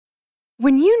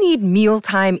When you need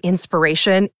mealtime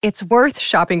inspiration, it's worth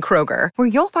shopping Kroger, where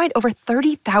you'll find over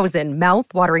 30,000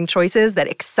 mouth-watering choices that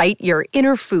excite your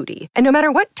inner foodie. And no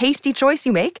matter what tasty choice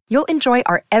you make, you'll enjoy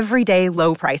our everyday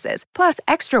low prices, plus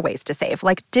extra ways to save,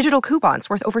 like digital coupons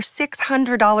worth over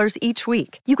 $600 each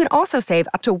week. You can also save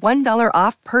up to $1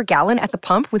 off per gallon at the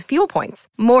pump with fuel points.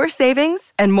 More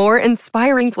savings and more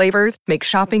inspiring flavors make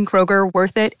shopping Kroger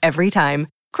worth it every time.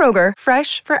 Kroger,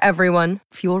 fresh for everyone.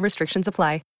 Fuel restrictions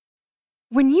apply.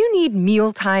 When you need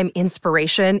mealtime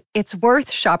inspiration, it's worth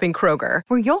shopping Kroger,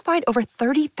 where you'll find over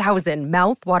 30,000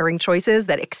 mouth-watering choices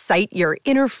that excite your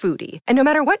inner foodie. And no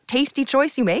matter what tasty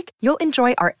choice you make, you'll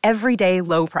enjoy our everyday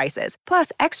low prices,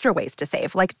 plus extra ways to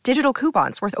save, like digital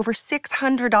coupons worth over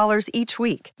 $600 each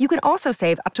week. You can also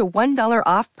save up to $1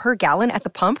 off per gallon at the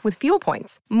pump with fuel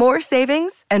points. More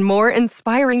savings and more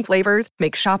inspiring flavors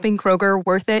make shopping Kroger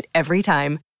worth it every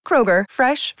time. Kroger,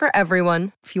 fresh for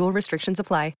everyone. Fuel restrictions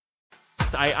apply.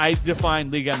 I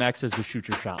define Liga MX as the shoot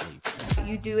your shot league.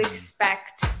 You do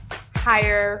expect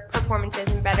higher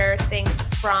performances and better things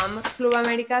from Club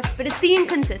Americas, but it's the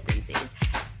inconsistencies.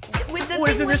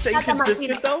 Isn't this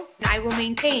inconsistent though? I will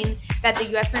maintain that the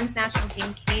U.S. men's national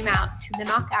team came out to the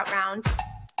knockout round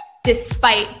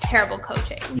despite terrible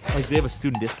coaching. Like they have a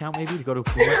student discount maybe to go to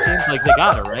Pumas games? Like they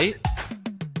got it, right?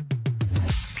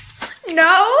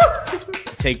 No.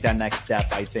 To take that next step,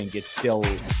 I think it's still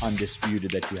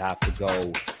undisputed that you have to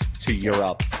go to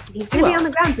Europe. He's going to be on the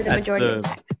ground for the majority of the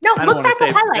time. No, I look back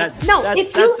at highlights.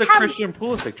 That's the Christian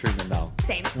Pulisic treatment, though.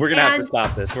 Same. We're going to have to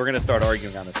stop this. We're going to start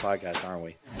arguing on this podcast, aren't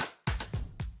we?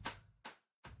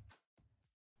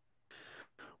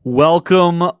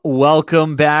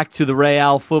 Welcome back to the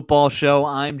Real Football Show.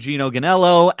 I'm Gino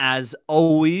Ganello, as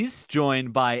always,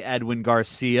 joined by Edwin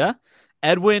Garcia.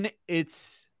 Edwin,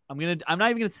 I'm not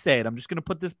even gonna say it. I'm just gonna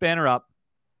put this banner up.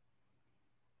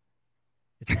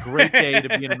 It's a great day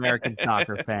to be an American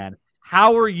soccer fan.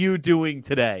 How are you doing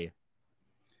today?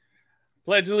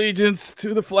 Pledge allegiance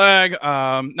to the flag.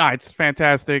 It's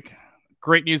fantastic.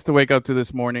 Great news to wake up to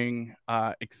this morning.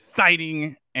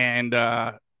 Exciting and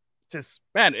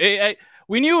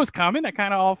we knew it was coming. I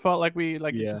kind of all felt like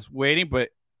just waiting, but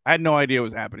I had no idea it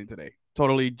was happening today.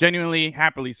 Totally, genuinely,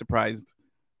 happily surprised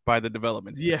by the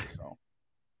developments. Yeah. Today, so.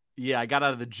 Yeah, I got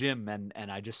out of the gym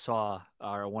and I just saw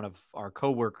one of our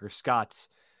coworkers, Scott's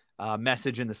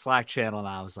message in the Slack channel, and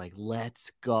I was like,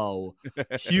 let's go.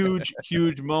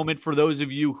 Huge moment for those of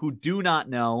you who do not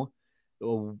know.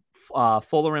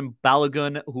 Folarin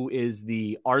Balogun, who is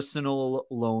the Arsenal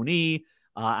loanee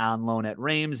on loan at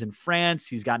Reims in France.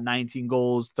 He's got 19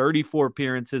 goals, 34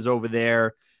 appearances over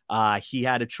there. He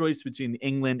had a choice between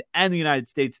England and the United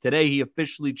States today. He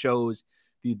officially chose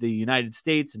the United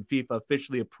States, and FIFA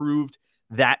officially approved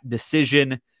that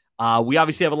decision. We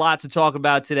obviously have a lot to talk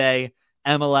about today,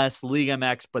 MLS, Liga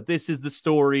MX, but this is the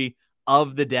story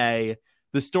of the day,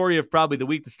 the story of probably the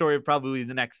week, the story of probably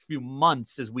the next few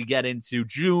months as we get into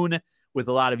June with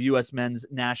a lot of U.S. men's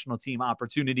national team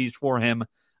opportunities for him.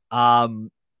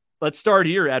 Let's start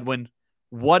here, Edwin.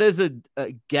 What is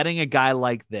getting a guy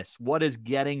like this? What does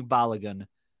getting Balogun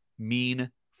mean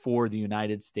for the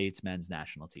United States men's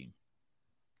national team?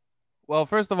 Well,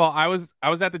 first of all, I was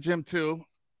at the gym too,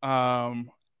 and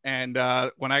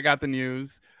when I got the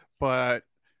news, but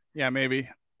yeah, maybe.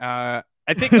 I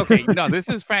think this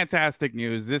is fantastic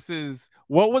news.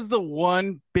 What was the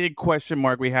one big question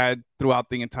mark we had throughout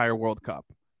the entire World Cup?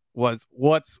 Was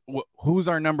who's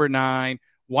our number 9?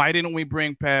 Why didn't we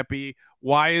bring Pepe?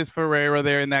 Why is Ferreira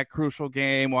there in that crucial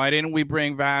game? Why didn't we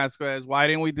bring Vasquez? Why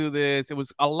didn't we do this? It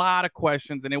was a lot of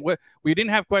questions, and we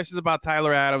didn't have questions about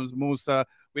Tyler Adams, Musa.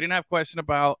 We didn't have question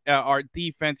about our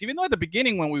defense, even though at the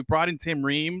beginning when we brought in Tim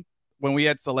Ream, when we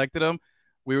had selected him,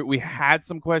 we had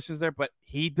some questions there, but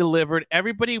he delivered.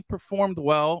 Everybody performed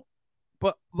well,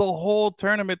 but the whole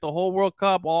tournament, the whole World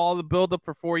Cup, all the buildup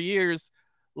for 4 years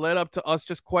led up to us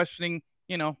just questioning,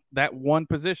 that one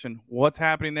position. What's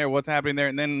happening there?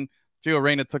 And then Gio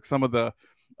Reyna took some of the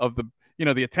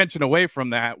attention away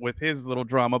from that with his little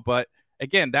drama. But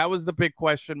again, that was the big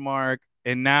question mark.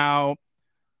 And now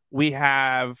we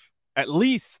have, at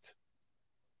least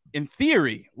in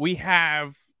theory, we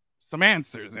have some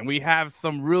answers and we have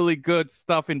some really good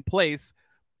stuff in place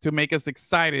to make us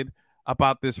excited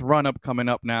about this run-up coming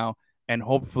up now. And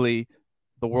hopefully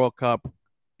the World Cup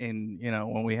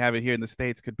when we have it here in the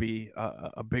States could be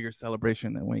a bigger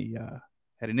celebration than we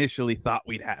had initially thought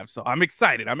we'd have. So I'm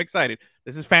excited.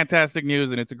 This is fantastic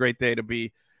news, and it's a great day to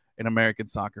be an American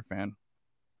soccer fan.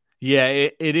 Yeah,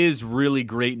 it is really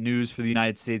great news for the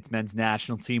United States men's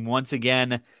national team. Once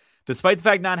again, despite the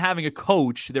fact not having a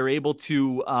coach, they're able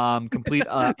to complete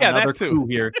another coup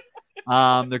here.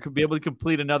 They could be able to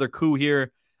complete another coup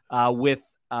here with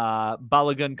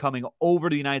Balogun coming over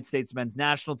to the United States men's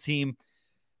national team.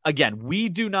 Again, we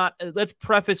do not. Let's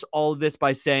preface all of this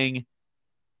by saying,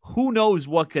 who knows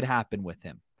what could happen with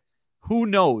him? Who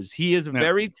knows? He is a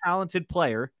very talented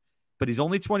player, but he's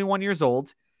only 21 years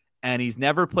old, and he's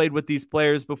never played with these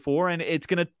players before. And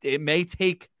it may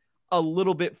take a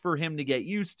little bit for him to get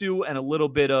used to, and a little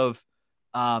bit of,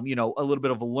 a little bit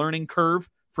of a learning curve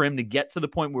for him to get to the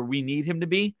point where we need him to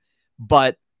be.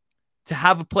 But to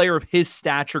have a player of his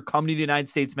stature come to the United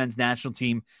States men's national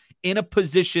team in a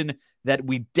position that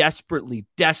we desperately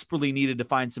needed to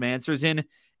find some answers in,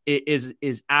 it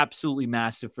is absolutely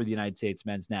massive for the United States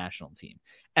men's national team.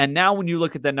 And now when you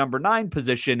look at the number 9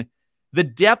 position, the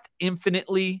depth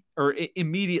immediately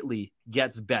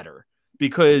gets better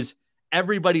because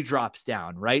everybody drops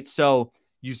down, right? So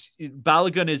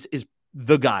Balogun is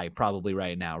the guy probably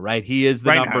right now, right? He is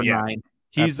the number 9.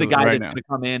 He's the guy that's going to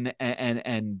come in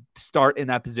and start in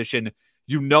that position.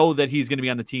 You know that he's going to be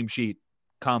on the team sheet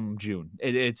come June.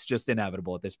 It's just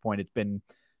inevitable at this point. It's been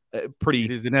pretty.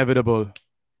 It is inevitable.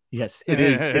 Yes, it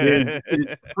is. It is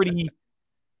pretty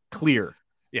clear.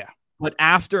 Yeah. But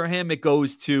after him, it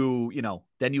goes to,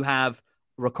 then you have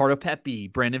Ricardo Pepi,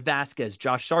 Brandon Vasquez,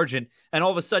 Josh Sargent, and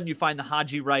all of a sudden you find the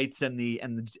Haji Wrights and the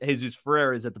Jesus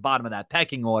Ferreras at the bottom of that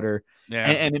pecking order. Yeah.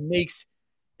 And it makes,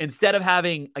 instead of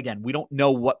having, again, we don't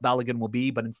know what Balogun will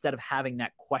be, but instead of having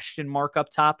that question mark up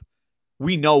top,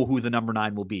 we know who the number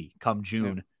 9 will be come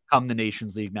June, come the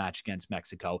Nations League match against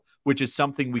Mexico, which is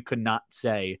something we could not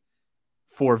say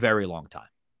for a very long time.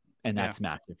 And that's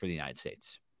massive for the United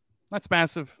States. That's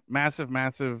massive.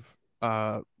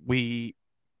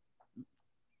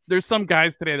 There's some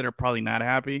guys today that are probably not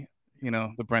happy.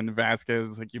 The Brendan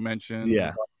Vasquez, like you mentioned.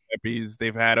 Yeah.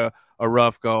 They've had a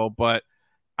rough go, but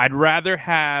I'd rather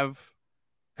have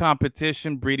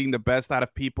competition breeding the best out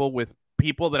of people with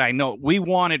people that I know. We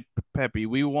wanted Pepi.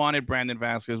 We wanted Brandon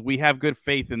Vasquez. We have good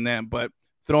faith in them, but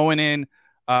throwing in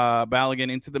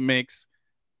Balogun into the mix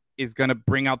is going to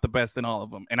bring out the best in all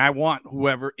of them. And I want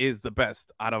whoever is the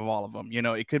best out of all of them.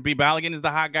 It could be Balogun is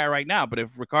the hot guy right now, but if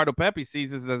Ricardo Pepi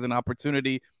sees this as an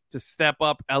opportunity to step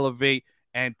up, elevate,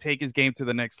 and take his game to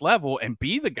the next level and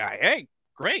be the guy, hey,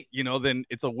 great. Then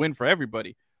it's a win for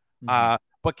everybody. Mm-hmm.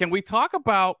 But can we talk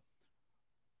about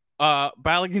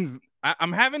Balogun's?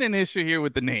 I'm having an issue here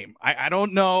with the name. I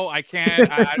don't know. I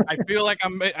can't. I feel like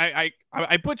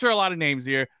I butcher a lot of names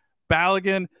here.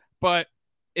 Balogun, but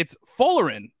it's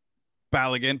Folarin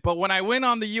Balogun. But when I went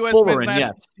on the U.S. men's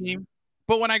national team,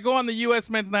 but when I go on the U.S.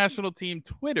 men's national team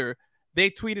Twitter,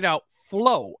 they tweeted out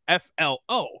Flo,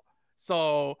 F-L-O.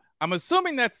 So I'm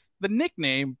assuming that's the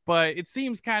nickname, but it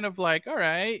seems kind of like, all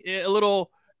right, a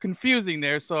little confusing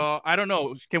there. So I don't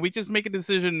know. Can we just make a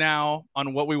decision now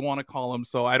on what we want to call him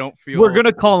so I don't feel... We're going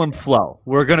to call him Flo.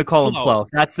 Him Flo.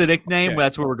 That's the nickname. Okay.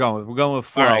 That's where we're going with. We're going with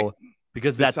Flo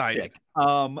because that's sick.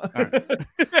 And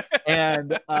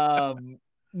I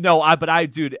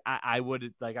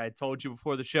would, like I told you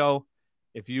before the show,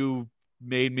 if you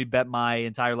made me bet my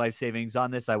entire life savings on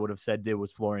this, I would have said it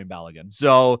was Florian Balogun.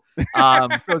 So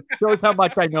shows how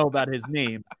much I know about his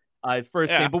name, his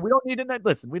first name. But we don't need to know.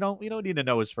 Listen, we don't need to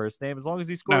know his first name as long as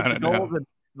he scores the goals and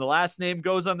the last name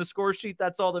goes on the score sheet.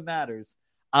 That's all that matters.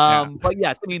 But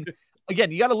yes, I mean,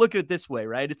 again, you got to look at it this way,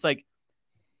 right? It's like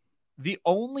the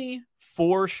only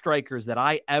 4 strikers that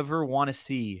I ever want to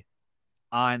see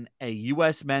on a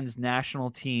U.S. men's national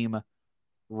team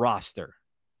roster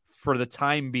for the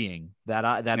time being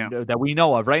that we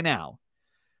know of right now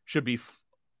should be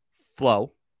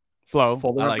Flo,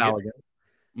 Folarin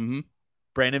Balogun,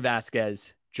 Brandon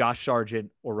Vasquez, Josh Sargent,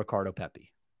 or Ricardo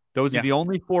Pepi. Those are the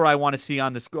only 4 I want to see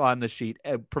on the sheet,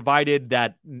 provided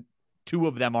that 2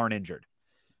 of them aren't injured,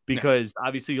 because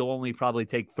obviously you'll only probably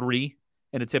take 3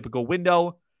 in a typical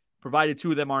window. Provided 2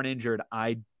 of them aren't injured,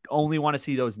 I only want to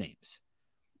see those names.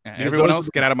 Everyone else,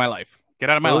 get out of my life.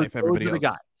 Get out of my life, everybody else. The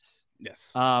guys.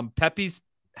 Yes. Pepi's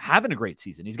having a great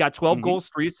season. He's got 12 goals,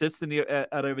 3 assists in the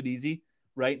Eredivisie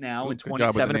right now in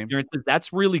 27 appearances.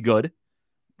 That's really good.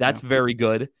 That's very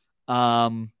good.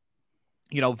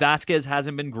 Vasquez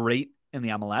hasn't been great in the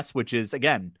MLS, which is,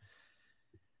 again,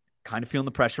 kind of feeling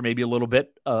the pressure maybe a little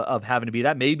bit of having to be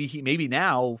that. Maybe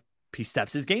now he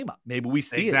steps his game up. Maybe we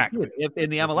see it in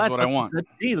the MLS. What I want.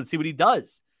 Let's see what he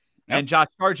does. Yep. And Josh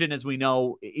Sargent, as we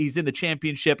know, he's in the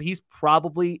championship. He's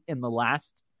probably in the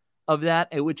last of that,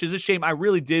 which is a shame. I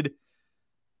really did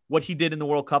what he did in the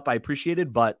World Cup. I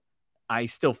appreciated, but I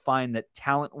still find that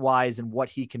talent-wise and what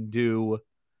he can do,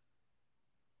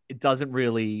 it doesn't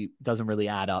really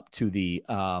add up to the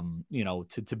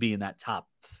to be in that top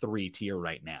 3 tier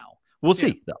right now. We'll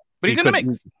see though. But he's in the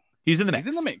mix. He's in the mix.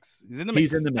 He's in the mix.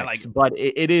 He's in the mix. I like it. But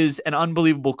it is an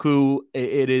unbelievable coup.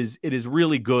 It is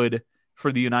really good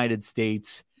for the United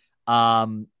States.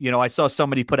 I saw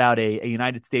somebody put out a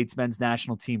United States men's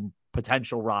national team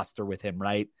potential roster with him,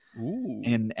 right? Ooh.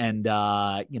 And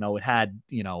it had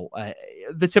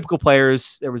the typical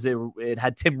players. It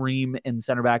had Tim Ream in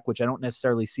center back, which I don't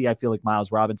necessarily see. I feel like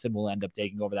Miles Robinson will end up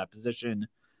taking over that position.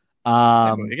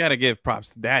 You got to give props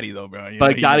to Daddy though, bro.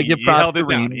 Got to give props to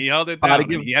Ream. He held it down.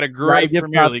 He had a great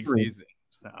Premier League season.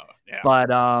 So yeah. But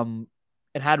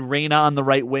it had Reyna on the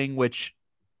right wing, which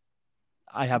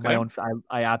I have my own.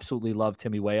 I absolutely love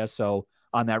Timmy Weah, so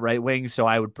on that right wing, so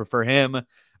I would prefer him.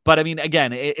 But I mean,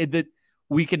 again,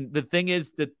 the thing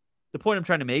is that the point I'm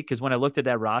trying to make is when I looked at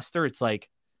that roster, it's like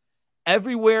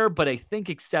everywhere, but I think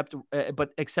except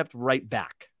right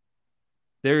back.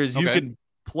 You can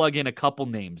plug in a couple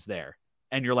names there,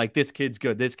 and you're like, this kid's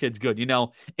good. This kid's good.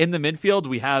 In the midfield,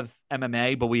 we have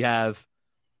MMA, but we have,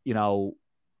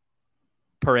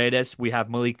 Paredes, we have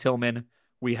Malik Tillman,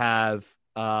 we have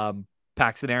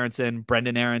Paxton Aronson,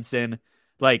 Brendan Aronson.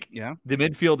 The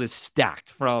midfield is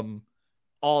stacked from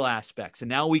all aspects. And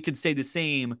now we can say the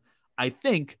same, I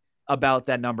think, about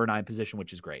that number 9 position,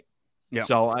 which is great. Yeah.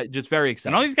 So I just very excited.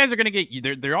 And all these guys are going to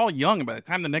get, they're all young. And by the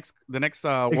time the next World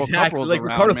Cup rolls around,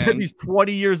 Ricardo man. He's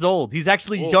 20 years old. He's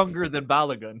actually younger than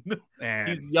Balogun.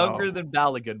 He's younger than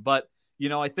Balogun. But,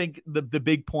 I think the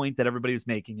big point that everybody was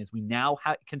making is we now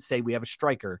can say we have a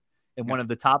striker in one of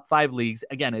the top 5 leagues.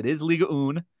 Again, it is Liga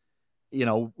Un.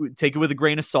 Take it with a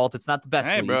grain of salt. It's not the best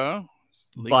league, bro.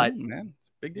 But man.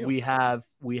 Big deal. we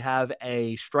have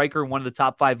a striker in one of the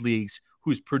top 5 leagues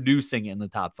who's producing in the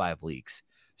top 5 leagues.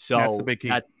 So that's the big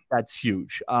key. That's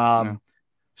huge.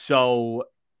 So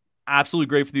absolutely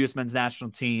great for the U.S. men's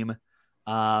national team.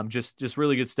 Just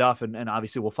really good stuff. And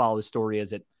obviously we'll follow the story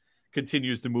as it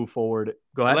continues to move forward.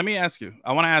 Go ahead. Let me ask you.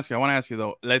 I want to ask you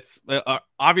though. Let's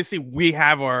obviously we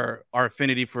have our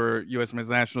affinity for U.S. men's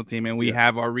national team, and we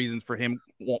have our reasons for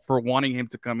wanting him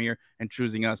to come here and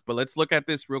choosing us. But let's look at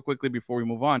this real quickly before we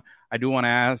move on. I do want to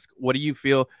ask, what do you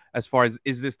feel as far as,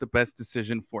 is this the best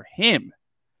decision for him?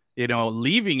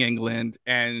 Leaving England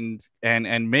and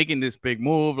making this big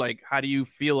move. Like, how do you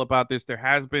feel about this? There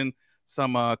has been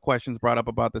some questions brought up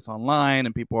about this online,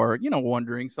 and people are,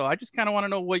 wondering. So I just kind of want to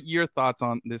know what your thoughts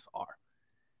on this are.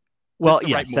 Well,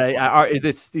 yes,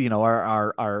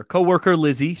 our coworker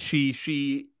Lizzie,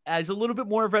 she has a little bit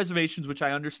more of reservations, which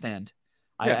I understand.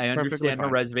 I understand her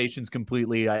reservations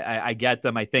completely. I get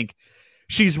them. I think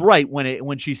she's right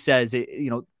when she says it.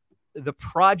 The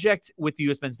project with the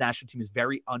U.S. men's national team is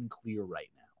very unclear right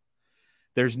now.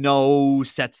 There's no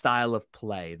set style of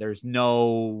play. There's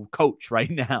no coach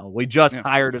right now. We just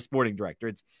hired a sporting director.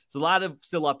 It's a lot of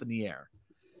still up in the air.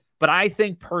 But I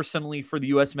think personally for the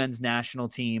U.S. men's national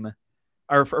team,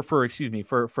 or for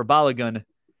Balogun,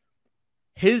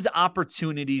 his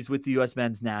opportunities with the U.S.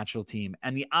 men's national team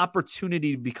and the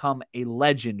opportunity to become a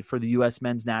legend for the U.S.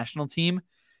 men's national team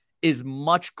is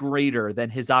much greater than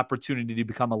his opportunity to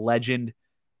become a legend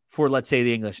for, let's say,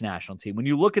 the English national team. When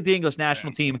you look at the English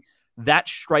national team, that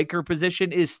striker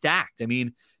position is stacked. I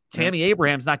mean, Tammy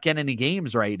Abraham's not getting any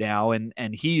games right now, and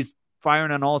he's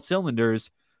firing on all cylinders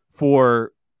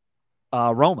for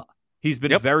Roma. He's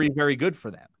been very, very good for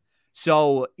them.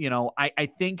 So, I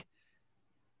think,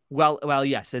 well,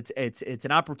 yes, it's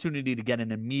an opportunity to get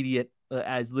an immediate,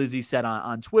 as Lizzie said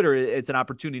on Twitter, it's an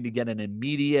opportunity to get an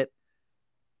immediate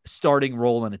starting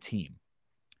role in a team.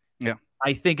 Yeah.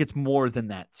 I think it's more than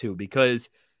that too, because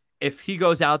if he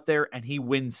goes out there and he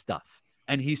wins stuff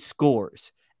and he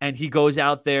scores and he goes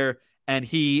out there and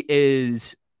he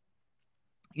is,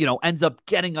 ends up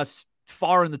getting us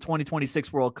far in the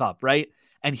 2026 World Cup, right?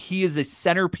 And he is a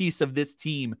centerpiece of this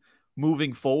team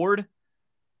moving forward.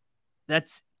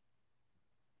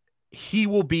 He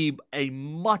will be a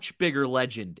much bigger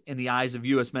legend in the eyes of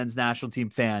U.S. men's national team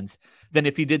fans than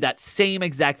if he did that same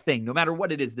exact thing, no matter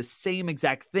what it is, the same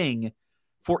exact thing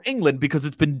for England, because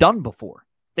it's been done before.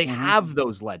 They have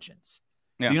those legends.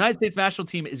 Yeah. The United States national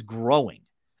team is growing,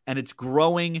 and it's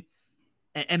growing,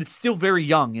 and it's still very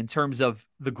young in terms of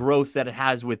the growth that it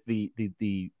has with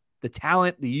the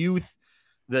talent, the youth,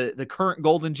 the current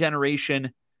golden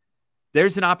generation.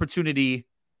 There's an opportunity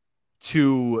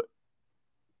to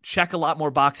check a lot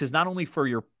more boxes, not only for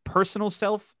your personal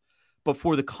self, but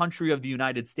for the country of the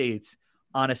United States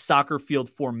on a soccer field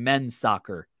for men's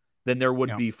soccer than there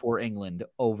would be for England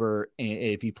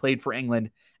if he played for England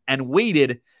and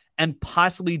waited and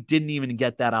possibly didn't even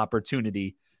get that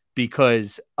opportunity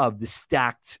because of the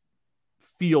stacked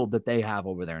field that they have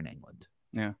over there in England.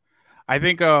 Yeah. I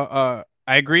think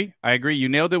I agree. You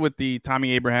nailed it with the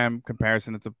Tommy Abraham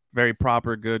comparison. It's a very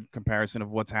proper, good comparison of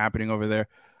what's happening over there.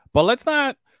 But let's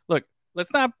not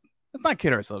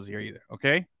kid ourselves here either.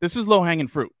 Okay, this was low hanging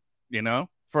fruit.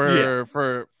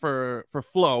 For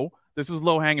Flo, this was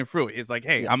low hanging fruit. It's like,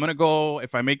 hey, I'm gonna go.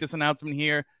 If I make this announcement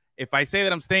here, if I say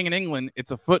that I'm staying in England,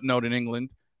 it's a footnote in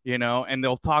England. And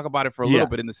they'll talk about it for a little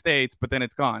bit in the States, but then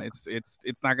it's gone. It's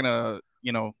not gonna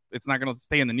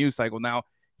stay in the news cycle. Now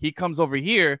he comes over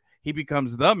here, he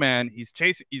becomes the man. He's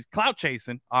clout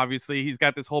chasing. Obviously, he's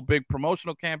got this whole big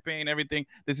promotional campaign, everything.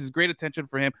 This is great attention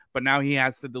for him, but now he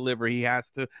has to deliver. He has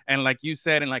to, and like you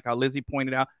said, and like how Lizzie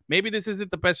pointed out, maybe this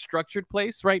isn't the best structured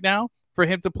place right now for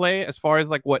him to play as far as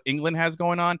like what England has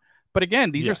going on. But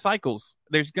again, these are cycles.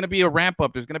 There's going to be a ramp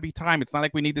up. There's going to be time. It's not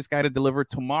like we need this guy to deliver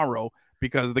tomorrow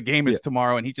because the game is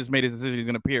tomorrow and he just made his decision. He's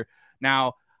going to appear.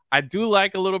 Now, I do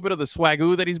like a little bit of the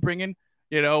swagoo that he's bringing,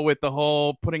 with the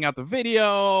whole putting out the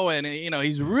video. And,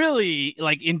 he's really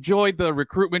like enjoyed the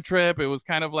recruitment trip. It was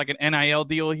kind of like an NIL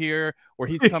deal here where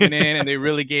he's coming in and they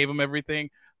really gave him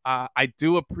everything. I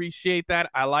do appreciate that.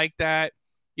 I like that.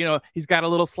 He's got a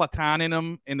little Zlatan in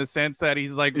him in the sense that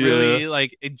he's like really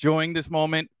like enjoying this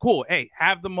moment. Cool. Hey,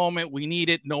 have the moment. We need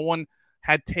it. No one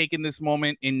had taken this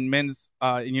moment in in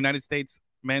United States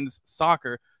men's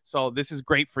soccer. So this is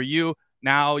great for you.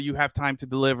 Now you have time to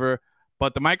deliver,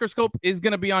 but the microscope is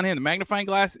going to be on him. The magnifying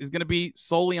glass is going to be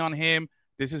solely on him.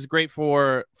 This is great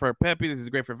for Pepe. This is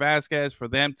great for Vasquez, for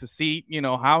them to see,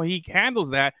 how he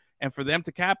handles that and for them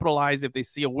to capitalize if they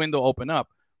see a window open up.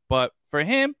 But for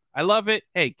him, I love it.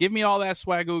 Hey, give me all that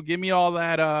swagoo. Give me all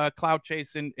that cloud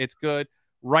chasing. It's good.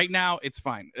 Right now, it's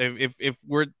fine. If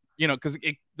we're, because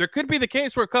there could be the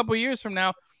case where a couple of years from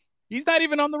now, he's not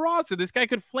even on the roster. This guy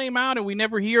could flame out and we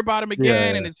never hear about him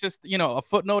again. And it's just, a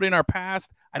footnote in our past.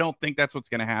 I don't think that's what's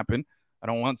going to happen. I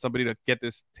don't want somebody to get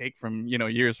this take from,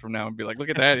 years from now and be like, look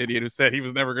at that idiot who said he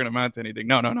was never going to amount to anything.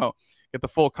 No. Get the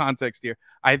full context here.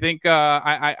 I think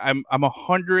I'm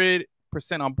 100%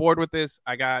 on board with this.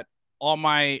 I got all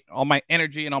my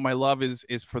energy and all my love is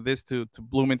for this to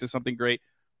bloom into something great.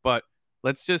 But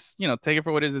let's just, take it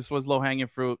for what it is. This was low-hanging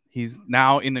fruit. He's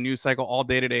now in the news cycle all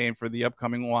day today and for the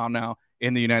upcoming while now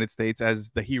in the United States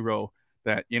as the hero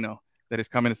that, that is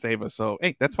coming to save us. So,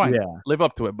 hey, that's fine. Yeah. Live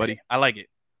up to it, buddy. I like it.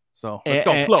 So, let's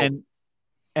go. Flo.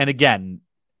 And again,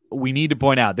 we need to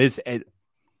point out this.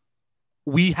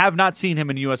 We have not seen him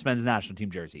in U.S. men's national team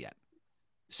jersey yet.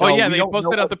 So they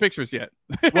posted out the pictures yet.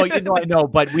 Well, I know,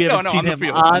 but we haven't seen him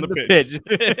on the pitch.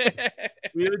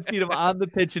 We haven't seen him on the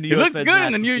pitch in the U.S. He looks good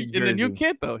in the new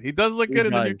kit, though. He does look good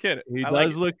in the new kit. He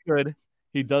does look good.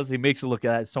 He does. He makes it look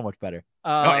so much better.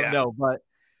 No, but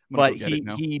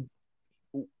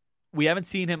we haven't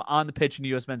seen him on the pitch in the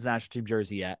U.S. men's national team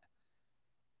jersey yet.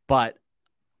 But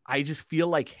I just feel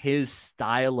like his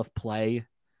style of play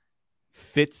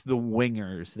fits the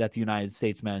wingers that the United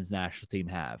States men's national team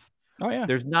have. Oh, yeah.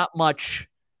 There's not much.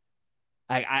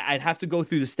 I'd have to go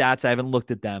through the stats. I haven't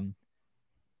looked at them.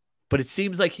 But it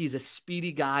seems like he's a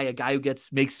speedy guy, a guy who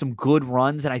makes some good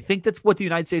runs. And I think that's what the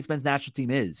United States men's national team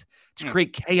is, to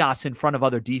create chaos in front of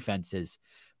other defenses.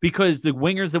 Because the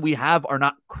wingers that we have are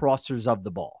not crossers of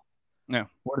the ball. No.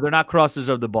 Or they're not crossers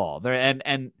of the ball.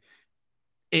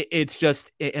 It's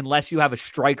just, unless you have a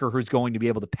striker who's going to be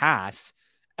able to pass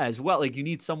as well. Like, you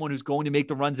need someone who's going to make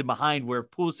the runs in behind, where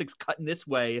Pulisic's cutting this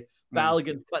way,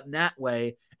 Balogun's cutting that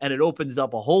way, and it opens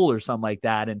up a hole or something like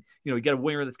that. And, you get a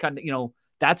winger that's cutting,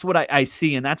 that's what I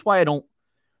see. And that's why I don't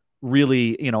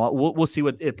really, we'll see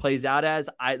what it plays out as.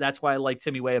 That's why I like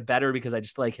Timmy Weah better, because I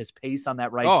just like his pace on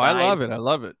that right side. I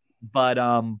love it.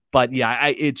 But yeah,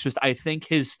 it's just, I think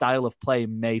his style of play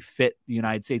may fit the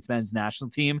United States men's national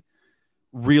team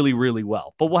really, really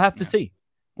well. But we'll have to see.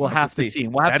 We'll have to see.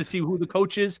 And we'll have to see who the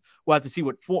coach is. We'll have to see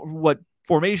what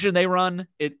formation they run.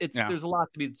 There's a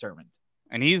lot to be determined.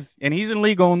 And he's in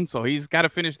Liga 1, so he's got to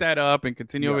finish that up and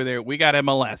continue over there. We got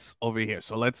MLS over here,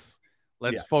 so let's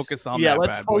focus on that. Yeah,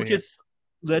 let's focus.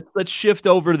 Let's shift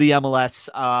over to the MLS.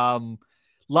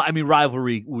 I mean,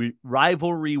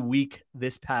 rivalry week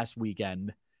this past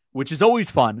weekend, which is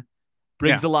always fun.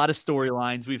 Brings a lot of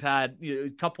storylines. We've had a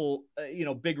couple,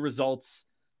 big results.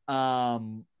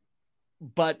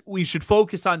 But we should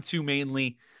focus on two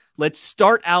mainly. Let's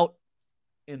start out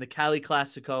in the Cali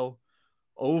Classico.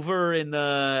 Over in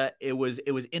it was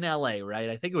in LA, right?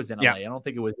 I think it was in LA. I don't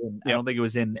think it was in. I don't think it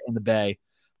was in the Bay.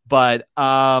 But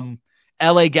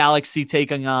LA Galaxy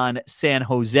taking on San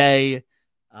Jose.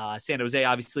 San Jose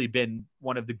obviously been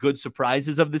one of the good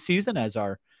surprises of the season, as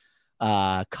our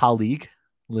colleague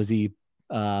Lizzie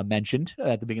mentioned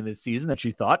at the beginning of the season that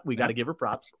she thought we got to give her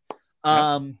props.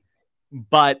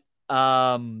 But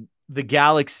the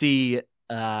Galaxy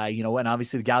And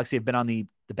obviously the Galaxy have been on the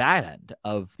bad end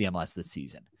of the MLS this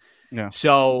season. Yeah.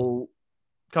 So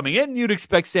coming in, you'd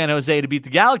expect San Jose to beat the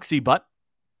Galaxy, but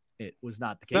it was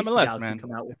not the case. MLS, man.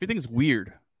 Everything's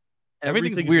weird.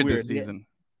 Everything's weird this season.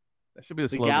 That should be the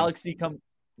slogan. Galaxy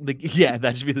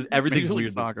that should be everything's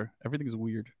weird. Soccer. Everything's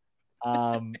weird.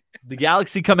 The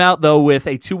Galaxy come out though with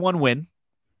a 2-1 win,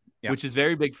 which is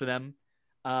very big for them.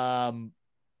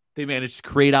 They managed to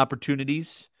create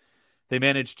opportunities. They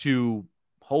managed to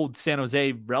hold San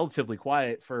Jose relatively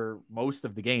quiet for most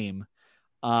of the game.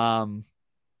 What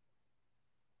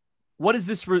is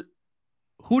this?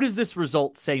 Who does this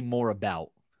result say more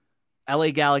about? LA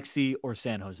Galaxy or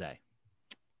San Jose?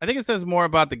 I think it says more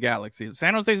about the Galaxy.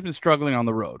 San Jose's been struggling on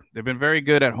the road. They've been very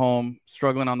good at home,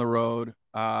 struggling on the road.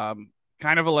 Kind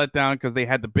of a letdown because they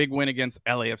had the big win against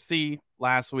LAFC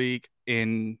last week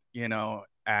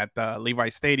at Levi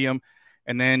Stadium.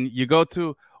 And then you go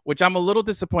to, which I'm a little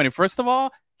disappointed. First of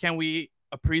all, can we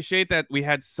appreciate that we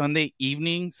had Sunday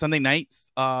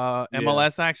nights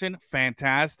MLS action?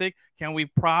 Fantastic. Can we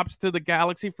props to the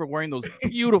Galaxy for wearing those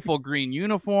beautiful green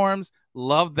uniforms?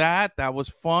 Love that. That was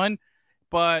fun.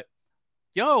 But,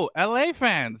 LA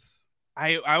fans,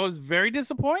 I was very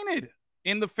disappointed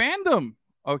in the fandom,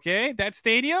 okay? That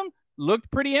stadium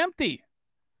looked pretty empty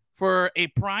for a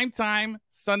primetime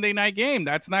Sunday night game.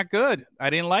 That's not good. I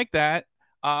didn't like that.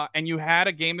 And you had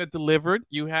a game that delivered.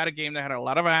 You had a game that had a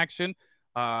lot of action.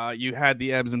 You had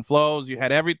the ebbs and flows. You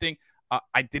had everything.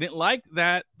 I didn't like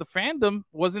that the fandom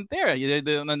wasn't there.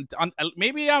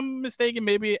 Maybe I'm mistaken.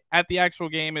 Maybe at the actual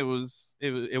game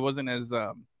it wasn't as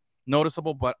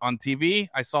noticeable, but on TV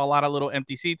I saw a lot of little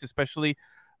empty seats, especially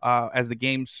as the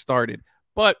game started.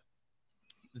 But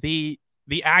the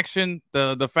action,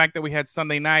 the fact that we had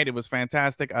Sunday night, it was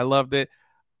fantastic. I loved it.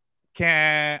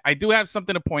 I do have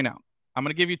something to point out. I'm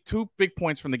going to give you 2 big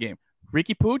points from the game.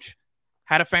 Ricky Puig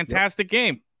had a fantastic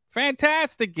game.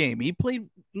 Fantastic game. He played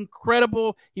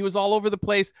incredible. He was all over the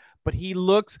place, but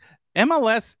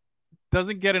MLS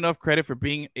doesn't get enough credit for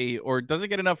being doesn't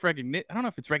get enough recognition. I don't know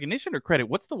if it's recognition or credit.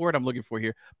 What's the word I'm looking for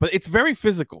here? But it's very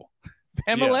physical.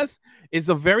 MLS is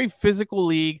a very physical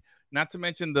league, not to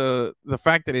mention the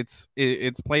fact that it's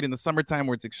played in the summertime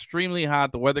where it's extremely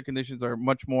hot. The weather conditions are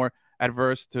much more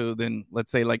adverse than,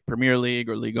 let's say, like Premier League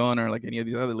or Liga or like any of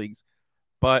these other leagues.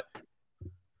 But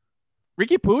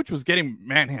Ricky Puig was getting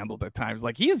manhandled at times.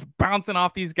 Like, he's bouncing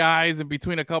off these guys in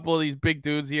between a couple of these big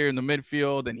dudes here in the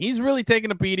midfield, and he's really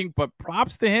taking a beating, but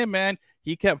props to him, man.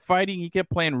 He kept fighting. He kept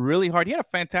playing really hard. He had a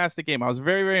fantastic game. I was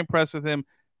very, very impressed with him.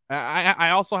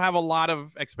 I also have a lot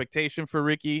of expectation for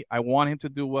Ricky. I want him to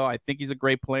do well. I think he's a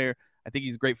great player. I think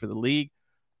he's great for the league.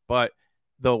 But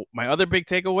my other big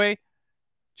takeaway,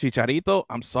 Chicharito,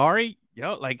 I'm sorry.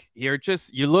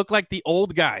 You look like the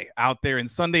old guy out there in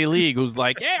Sunday League who's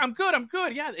like, hey, I'm good.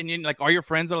 Yeah. And all your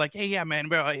friends are like, hey, yeah, man,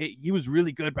 bro, he was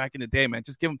really good back in the day, man.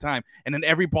 Just give him time. And then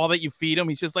every ball that you feed him,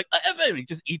 he's just like, he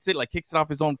just eats it, like kicks it off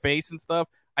his own face and stuff.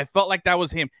 I felt like that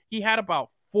was him. He had about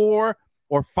 4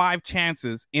 or 5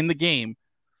 chances in the game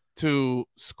to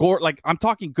score. Like, I'm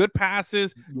talking good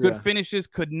passes, good finishes,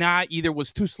 either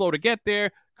was too slow to get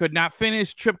there, could not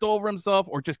finish, tripped over himself,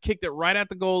 or just kicked it right at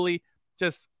the goalie.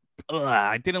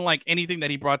 I didn't like anything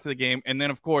that he brought to the game. And then,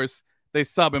 of course, they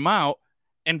sub him out,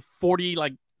 and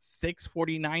 49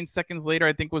 seconds later,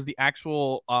 I think was the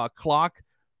actual clock,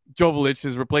 Joveljic,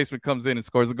 his replacement, comes in and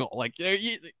scores a goal. Like,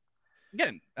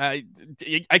 again, I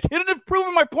couldn't have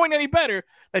proven my point any better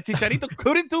that Chicharito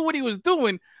couldn't do what he was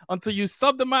doing until you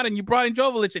subbed him out and you brought in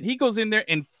Joveljic, and he goes in there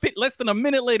and less than a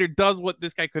minute later does what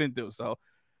this guy couldn't do. So,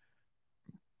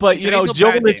 but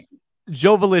Joveljic,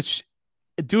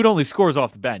 dude only scores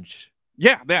off the bench.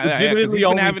 Yeah, he's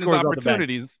been having his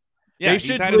opportunities. Yeah, they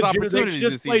should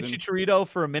just play Chicharito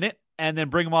for a minute and then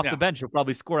bring him off the bench. He'll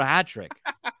probably score a hat trick.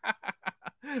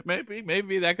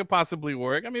 Maybe that could possibly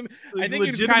work. I mean, I think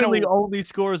legitimately only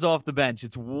scores off the bench.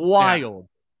 It's wild.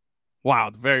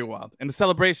 Wild, very wild. And the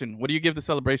celebration. What do you give the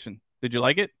celebration? Did you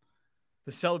like it?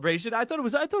 The celebration? I thought it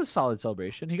was a solid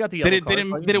celebration. He got the yellow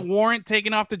card. Did it warrant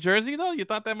taking off the jersey though? You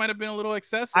thought that might have been a little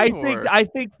excessive? I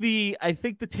think the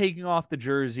taking off the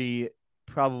jersey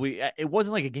probably, it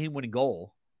wasn't like a game-winning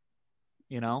goal.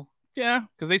 Yeah,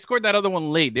 because they scored that other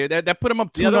one late. That put them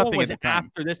up 2-0 the other one was at the time.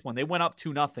 after this one. They went up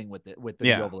 2-0 with the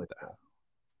Joveljic goal.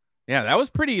 Yeah, that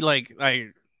was pretty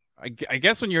I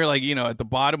guess when you're at the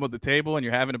bottom of the table and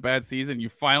you're having a bad season, you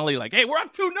finally hey, we're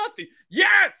up 2-0.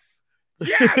 Yes,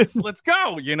 let's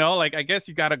go. I guess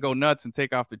you got to go nuts and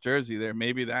take off the jersey there.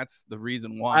 Maybe that's the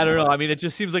reason why. I don't know. I mean, it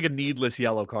just seems like a needless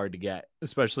yellow card to get,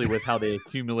 especially with how they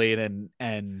accumulate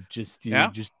and just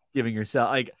just giving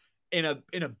yourself in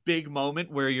a big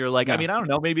moment where you're like, I mean, I don't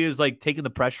know, maybe it was like taking the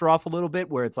pressure off a little bit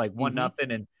where it's like 1-0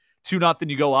 and 2-0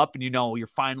 you go up and you're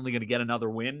finally going to get another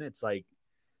win. It's like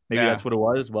maybe that's what it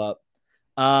was. But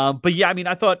yeah, I mean,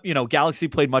 I thought, Galaxy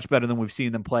played much better than we've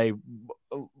seen them play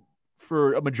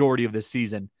for a majority of this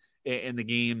season in the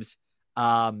games.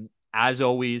 As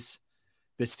always,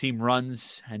 this team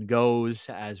runs and goes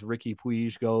as Ricky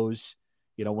Puig goes.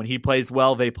 When he plays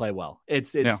well, they play well.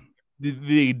 It's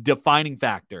the defining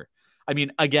factor. I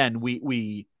mean, again,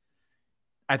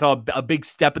 I thought a big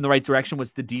step in the right direction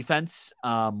was the defense.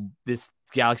 This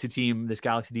Galaxy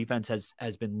defense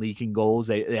has been leaking goals.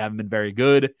 They haven't been very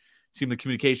good. It seemed the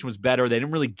communication was better. They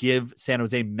didn't really give San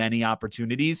Jose many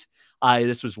opportunities.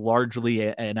 This was largely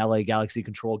an LA Galaxy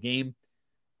control game.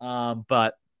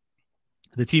 But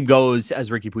the team goes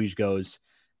as Ricky Puig goes.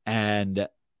 And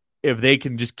if they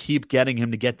can just keep getting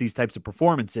him to get these types of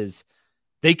performances,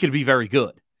 they could be very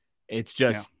good. It's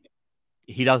just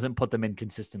he doesn't put them in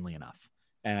consistently enough.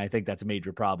 And I think that's a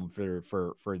major problem for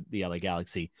the LA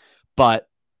Galaxy. But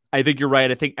I think you're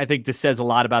right. I think this says a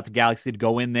lot about the Galaxy to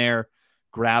go in there,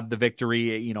 grab the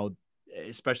victory,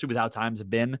 especially with how times have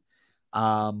been.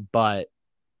 But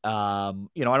I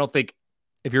don't think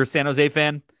if you're a San Jose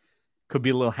fan, could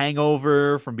be a little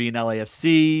hangover from being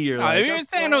LAFC. If you're in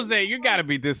San Jose, you got to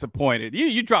be disappointed.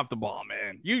 You dropped the ball,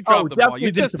 man. You dropped the ball.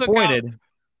 You just disappointed.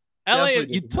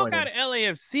 You took out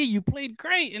LAFC. You played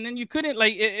great, and then you couldn't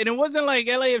and it wasn't like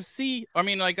LAFC. I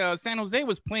mean, San Jose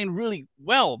was playing really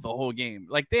well the whole game.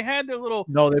 Like they had their little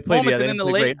they played moments, and then the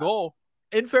late goal.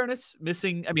 In fairness,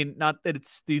 missing. I mean, not that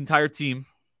it's the entire team,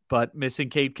 but missing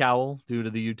Cade Cowell due to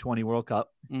the U20 World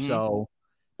Cup. So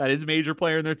that is a major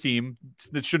player in their team.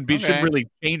 That shouldn't really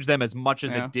change them as much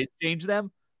as it did change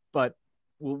them. But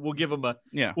we'll give them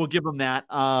we'll give them that.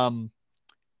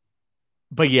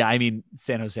 But yeah, I mean,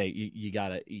 San Jose, you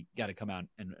gotta come out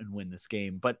and win this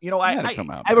game. But I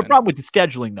have a problem with the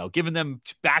scheduling though, giving them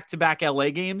back-to-back LA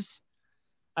games.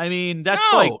 I mean, that's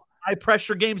like high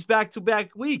pressure games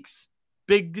back-to-back weeks.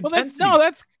 Big intensity.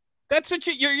 That's what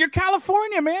you're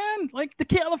California, man. Like the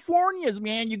Californias,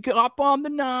 man. You go up on the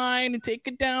 9 and take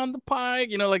it down the pike,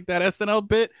 like that SNL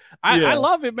bit. I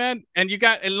love it, man. And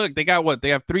look, they got what? They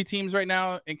have 3 teams right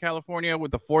now in California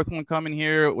with the 4th one coming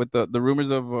here with the rumors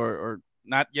of or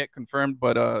not yet confirmed,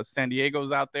 but San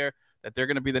Diego's out there that they're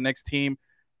going to be the next team.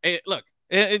 You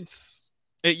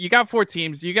got 4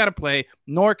 teams. You got to play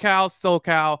NorCal,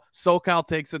 SoCal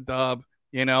takes a dub.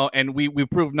 And we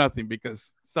proved nothing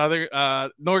because San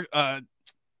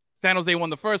Jose won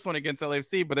the first one against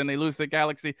LAFC, but then they lose to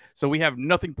Galaxy. So we have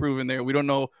nothing proven there. We don't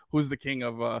know who's the king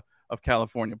of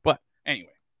California. But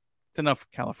anyway, it's enough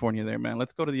California there, man.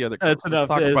 Let's go to the other coast.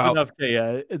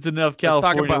 It's enough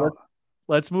California.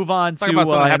 Let's move on to about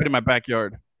something happened in my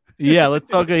backyard. Let's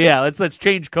talk. Let's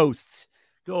change coasts.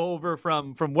 Go over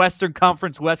from Western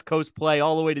Conference West Coast play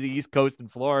all the way to the East Coast in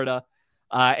Florida.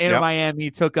 Inter Miami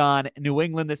took on New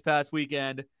England this past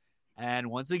weekend.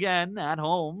 And once again, at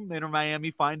home, Inter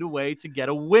Miami find a way to get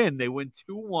a win. They win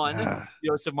 2-1.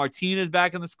 Josef Martinez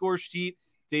back on the score sheet.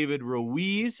 David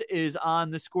Ruiz is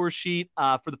on the score sheet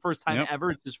for the first time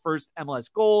ever. It's his first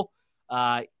MLS goal.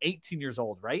 18 years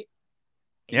old, right?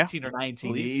 18 or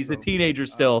 19. He's a teenager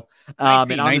still.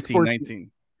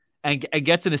 19. And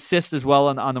gets an assist as well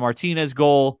on the Martinez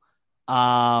goal.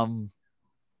 Tell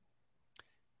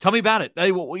me about it.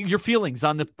 Your feelings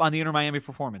on the Inter Miami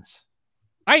performance.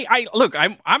 Look,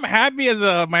 I'm happy as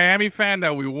a Miami fan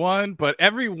that we won, but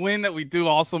every win that we do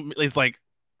also is like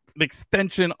an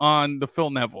extension on the Phil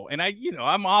Neville. And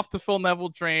I'm off the Phil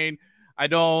Neville train. I'm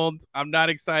not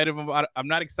excited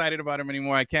about him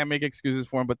anymore. I can't make excuses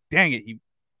for him, but dang it,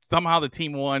 somehow the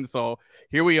team won. So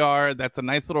here we are. That's a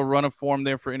nice little run of form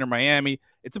there for Inter Miami.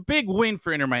 It's a big win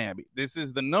for Inter Miami. This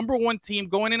is the number 1 team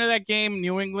going into that game.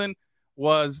 New England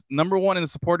was number 1 in the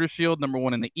Supporters Shield, number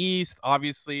 1 in the East,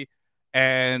 obviously.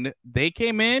 And they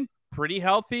came in pretty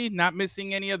healthy, not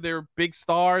missing any of their big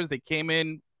stars. They came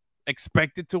in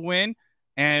expected to win.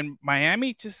 And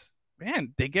Miami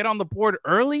they get on the board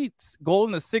early. Goal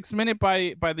in the 6th minute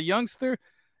by the youngster.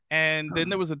 And then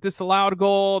there was a disallowed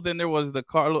goal. Then there was the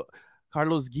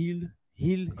Carlos Gil.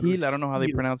 I don't know how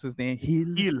they pronounce his name.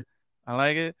 Gil. I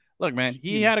like it. Look, man,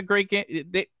 he had a great game.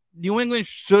 New England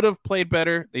should have played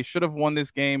better. They should have won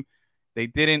this game. They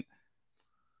didn't.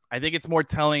 I think it's more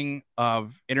telling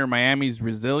of Inter Miami's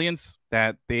resilience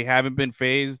that they haven't been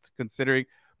phased, considering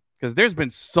because there's been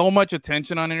so much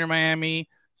attention on Inter Miami,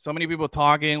 so many people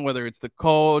talking, whether it's the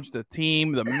coach, the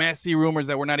team, the messy rumors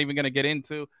that we're not even going to get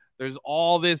into. There's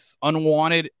all this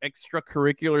unwanted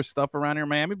extracurricular stuff around Inter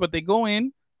Miami, but they go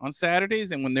in on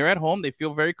Saturdays, and when they're at home, they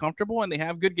feel very comfortable, and they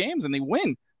have good games, and they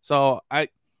win. So I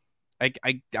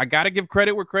got to give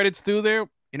credit where credit's due there.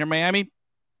 Inter Miami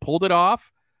pulled it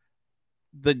off.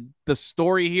 The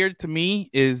story here to me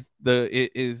is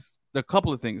a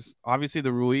couple of things. Obviously,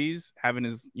 the Ruiz having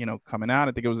his, coming out.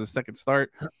 I think it was his second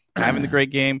start, having the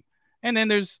great game. And then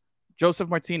there's Joseph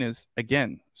Martinez,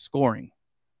 again, scoring.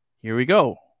 Here we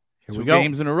go. Two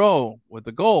games in a row with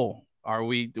the goal.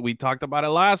 We talked about it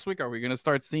last week. Are we going to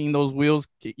start seeing those wheels,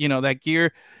 that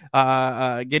gear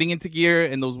getting into gear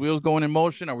and those wheels going in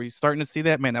motion? Are we starting to see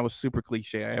that? Man, that was super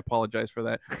cliche. I apologize for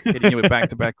that. Hitting you with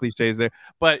back-to-back cliches there.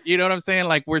 But you know what I'm saying?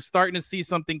 Like, we're starting to see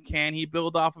something. Can he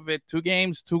build off of it? 2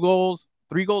 games, 2 goals,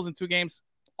 3 goals in 2 games.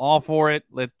 All for it.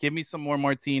 Let's give me some more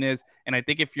Martinez. And I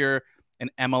think if you're an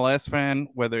MLS fan,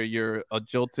 whether you're a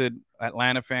jilted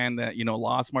Atlanta fan that,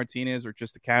 lost Martinez, or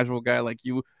just a casual guy like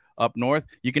you up north,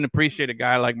 you can appreciate a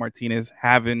guy like Martinez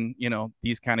having,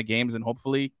 these kind of games and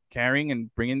hopefully carrying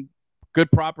and bringing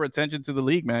good, proper attention to the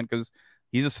league, man, because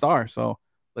he's a star. So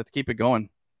let's keep it going.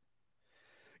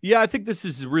 Yeah, I think this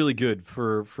is really good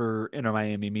for Inter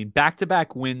Miami. I mean,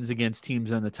 back-to-back wins against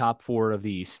teams in the top 4 of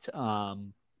the East.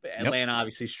 Atlanta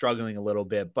obviously struggling a little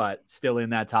bit, but still in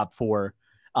that top 4.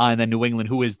 And then New England,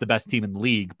 who is the best team in the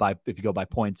league if you go by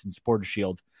points and Supporters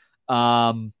Shield.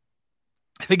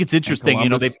 I think it's interesting,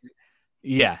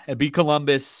 it beat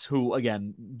Columbus, who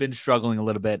again been struggling a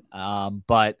little bit.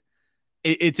 But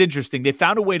it's interesting. They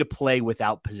found a way to play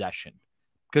without possession,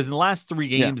 because in the last 3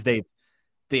 games, they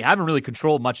haven't really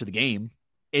controlled much of the game.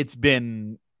 It's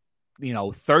been,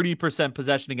 30%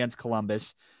 possession against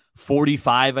Columbus,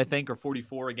 45, I think, or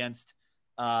 44 against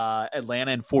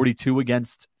Atlanta, and 42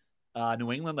 against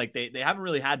New England. Like they haven't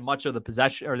really had much of the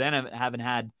possession, or they haven't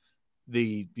had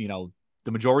the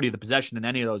majority of the possession in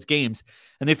any of those games,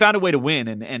 and they found a way to win.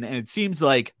 And it seems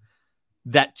like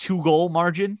that 2-goal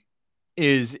margin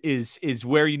is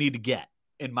where you need to get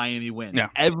in Miami wins. Yeah.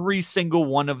 Every single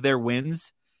one of their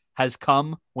wins has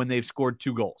come when they've scored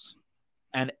 2 goals,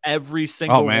 and every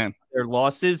single one of their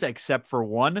losses, except for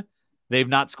one, they've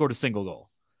not scored a single goal.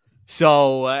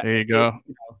 So there you go.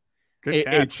 Good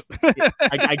catch.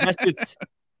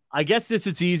 I guess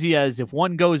it's easy as if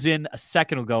one goes in, a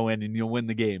second will go in and you'll win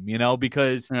the game,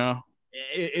 because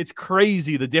it's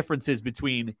crazy the differences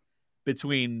between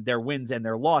their wins and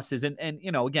their losses. And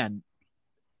again,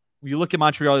 you look at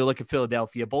Montreal, you look at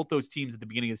Philadelphia, both those teams at the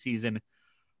beginning of the season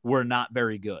were not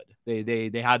very good.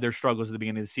 They had their struggles at the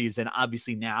beginning of the season.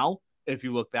 Obviously now, if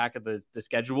you look back at the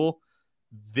schedule,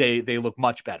 they look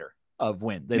much better of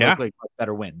win. They look like much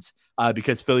better wins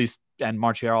because Phillies and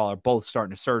Montreal are both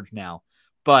starting to surge now.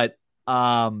 But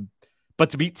to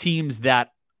beat teams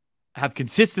that have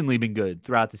consistently been good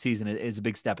throughout the season is a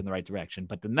big step in the right direction.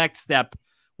 But the next step,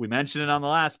 we mentioned it on the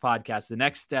last podcast, the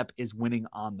next step is winning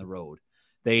on the road.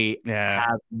 They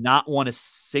have not won a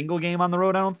single game on the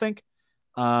road, I don't think.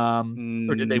 Or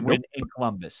did they win in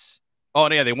Columbus? Oh,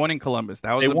 yeah, they won in Columbus.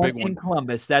 That was a big one. In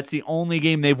Columbus. That's the only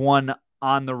game they've won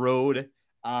on the road.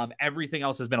 Everything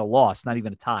else has been a loss, not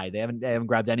even a tie. They haven't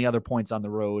grabbed any other points on the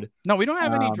road. No, we don't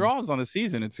have any draws on the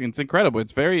season. It's incredible.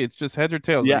 It's just heads or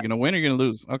tails. Yeah. Are you gonna win or you're gonna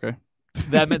lose? Okay.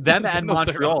 Them and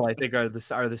Montreal, I think, are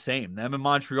the same. Them and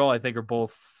Montreal, I think, are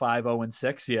both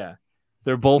 5-0-6. Yeah,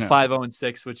 they're both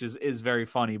 5-0-6, which is very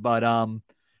funny.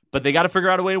 But they got to figure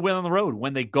out a way to win on the road.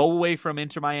 When they go away from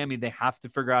Inter Miami, they have to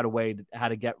figure out a way how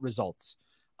to get results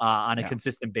on a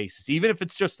consistent basis, even if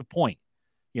it's just a point.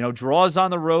 Draws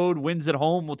on the road, wins at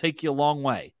home will take you a long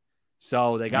way.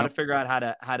 So they got to figure out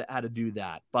how to do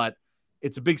that. But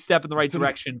it's a big step in the right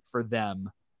direction for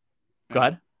them. Go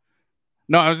ahead.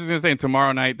 No, I was just gonna say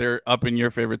tomorrow night they're up in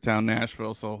your favorite town,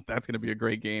 Nashville. So that's gonna be a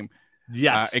great game.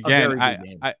 Yes. Again,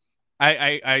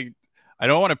 I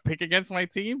don't want to pick against my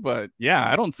team, but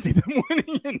I don't see them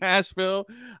winning in Nashville.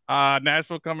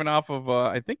 Nashville coming off of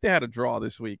I think they had a draw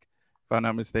this week, if I'm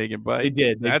not mistaken. But they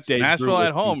did. That's Nashville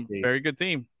at home. DC. Very good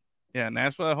team. Yeah,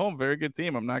 Nashville at home. Very good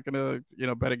team. I'm not going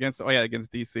to, bet against.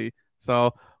 Against DC.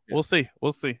 So we'll see.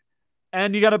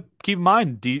 And you got to keep in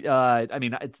mind,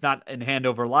 it's not in hand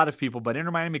over a lot of people, but Inter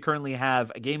Miami currently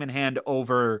have a game in hand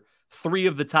over 3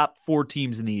 of the top 4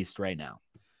 teams in the East right now.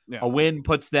 Yeah. A win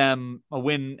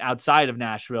outside of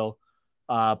Nashville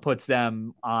puts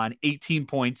them on 18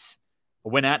 points. A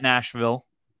win at Nashville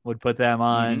would put them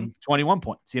on 21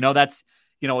 points. That's,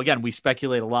 again, we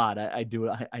speculate a lot. I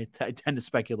tend to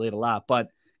speculate a lot, but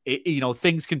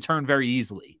things can turn very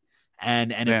easily.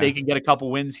 And if they can get a couple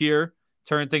wins here,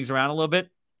 turn things around a little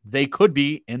bit, they could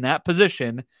be in that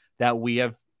position that we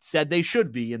have said they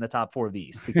should be in the top 4 of the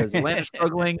East, because Atlanta's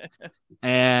struggling.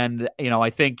 And,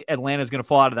 I think Atlanta's going to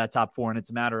fall out of that top 4, and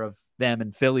it's a matter of them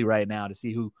and Philly right now to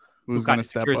see who's going to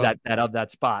secure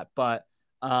that spot. But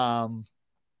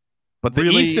But the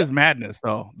really, East is madness,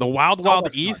 though. The wild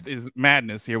East fun. is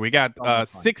madness here. We got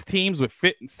 7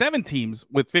 teams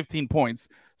with 15 points.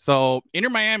 So Inter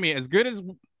Miami, as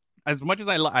much as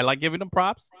I like giving them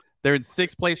props, they're in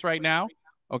 6th place right now.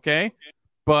 Okay,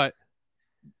 but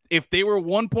if they were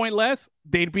 1 point less,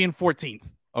 they'd be in 14th.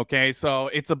 Okay, so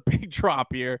it's a big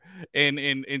drop here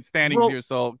in standings here.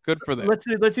 So good for them.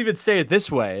 Let's even say it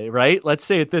this way, right? Let's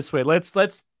say it this way. Let's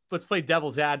play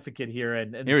devil's advocate here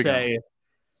and say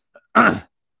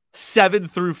 7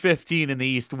 through 15 in the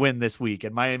East win this week,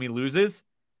 and Miami loses.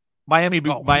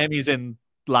 Miami's in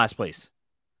last place.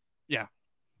 Yeah,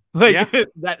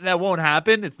 that won't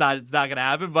happen. It's not going to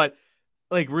happen. But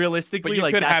like realistically, you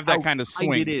could have that kind of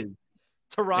swing. It is.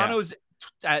 Toronto's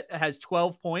has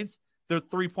 12 points. They're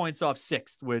 3 points off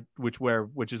 6th,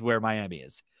 which is where Miami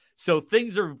is. So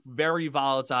things are very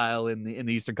volatile in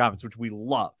the Eastern Conference, which we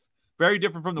love. Very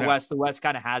different from the West. The West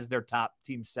kind of has their top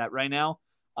team set right now,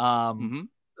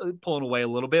 pulling away a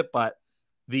little bit. But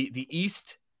the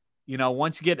East,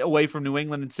 once you get away from New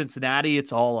England and Cincinnati,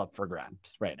 it's all up for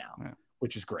grabs right now,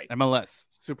 which is great. MLS,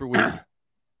 super weird.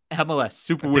 MLS,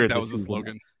 super weird. That was the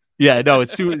slogan. Yeah, no,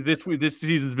 it's this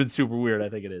season's been super weird. I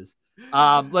think it is.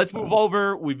 Let's move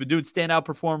over. We've been doing standout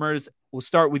performers. We'll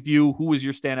start with you. Who was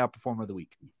your standout performer of the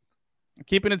week?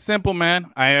 Keeping it simple,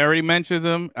 man. I already mentioned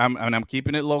them. I'm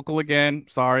keeping it local again.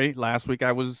 Sorry. Last week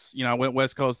I went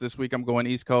West Coast. This week I'm going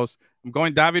East Coast. I'm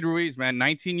going David Ruiz, man.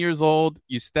 19 years old.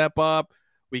 You step up.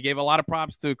 We gave a lot of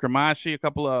props to Kramashi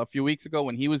a few weeks ago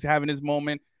when he was having his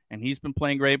moment, and he's been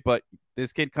playing great. But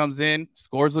this kid comes in,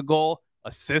 scores a goal,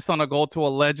 assists on a goal to a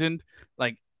legend.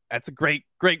 Like, that's a great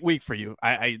week for you.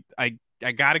 I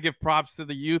got to give props to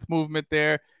the youth movement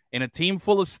there. In a team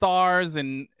full of stars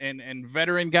and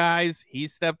veteran guys, he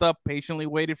stepped up, patiently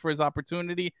waited for his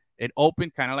opportunity. It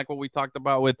opened, kind of like what we talked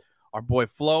about with our boy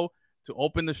Flo, to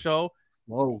open the show.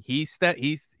 Whoa. He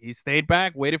stayed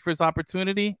back, waited for his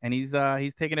opportunity, and he's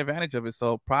taking advantage of it.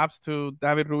 So props to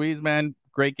David Ruiz, man.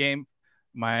 Great game.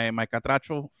 My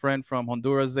Catracho friend from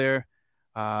Honduras there.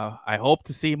 I hope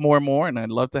to see more and more, and I'd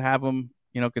love to have him,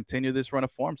 continue this run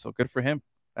of form. So good for him.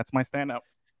 That's my standout.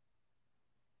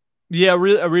 Yeah,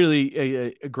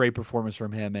 really a great performance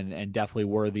from him, and definitely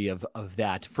worthy of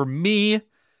that. For me, I'm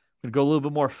going to go a little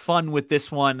bit more fun with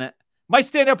this one. My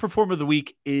standout performer of the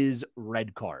week is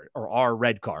red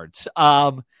cards.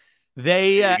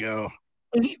 They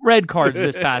 8 red cards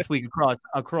this past week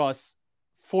across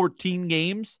 14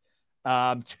 games.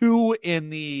 2 in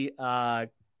the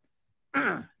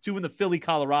 2 in the Philly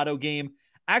Colorado game.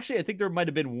 Actually, I think there might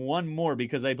have been one more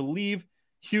because I believe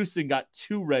Houston got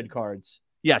 2 red cards.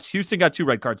 Yes, Houston got 2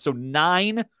 red cards. So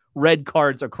 9 red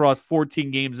cards across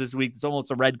 14 games this week. It's almost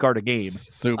a red card a game.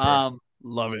 Super.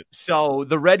 Love it. So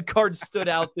the red card stood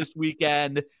out this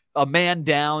weekend. A man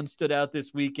down stood out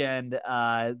this weekend.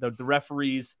 The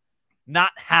referees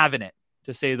not having it,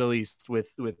 to say the least, with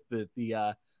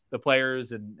the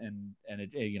players and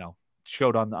it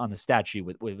showed on the stat sheet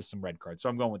with some red cards. So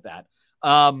I'm going with that.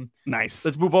 Nice.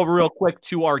 Let's move over real quick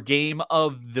to our game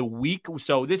of the week.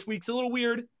 So this week's a little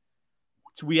weird.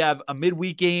 So we have a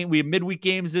midweek game. We have midweek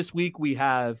games this week. We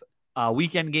have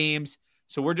weekend games.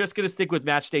 So we're just going to stick with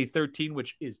Matchday 13,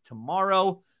 which is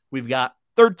tomorrow. We've got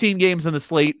 13 games on the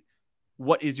slate.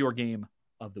 What is your game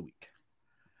of the week?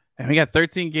 And we got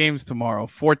 13 games tomorrow,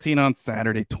 14 on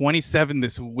Saturday, 27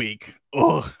 this week.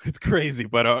 Oh, it's crazy,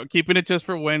 but keeping it just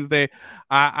for Wednesday.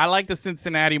 I like the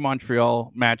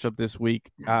Cincinnati-Montreal matchup this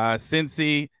week.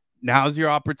 Cincy, now's your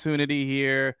opportunity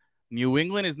here. New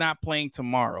England is not playing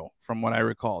tomorrow, from what I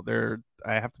recall.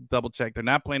 I have to double check. They're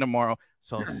not playing tomorrow.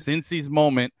 So Cincy's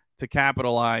moment to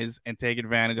capitalize and take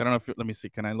advantage. I don't know if let me see.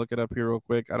 Can I look it up here real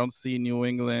quick? I don't see New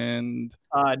England.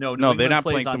 No, they're not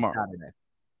playing tomorrow. Saturday.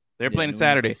 They're playing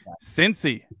Saturday.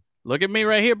 Cincy, look at me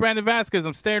right here, Brandon Vasquez.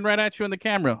 I'm staring right at you in the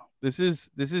camera. This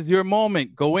is your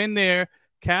moment. Go in there,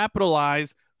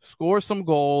 capitalize, score some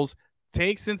goals,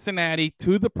 take Cincinnati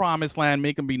to the promised land,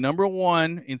 make them be number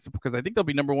one because I think they'll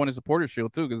be number one in Supporters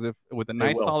Shield too. Because with a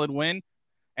nice solid win.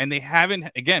 And they haven't,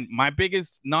 again, my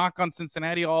biggest knock on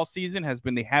Cincinnati all season has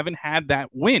been they haven't had that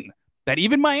win that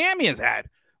even Miami has had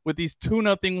with these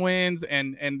 2-0 wins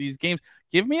and these games.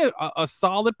 Give me a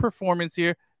solid performance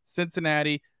here,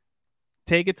 Cincinnati.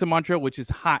 Take it to Montreal, which is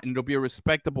hot, and it'll be a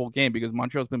respectable game because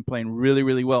Montreal's been playing really,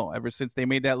 really well ever since they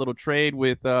made that little trade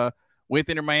with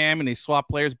Inter Miami and they swapped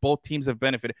players. Both teams have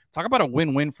benefited. Talk about a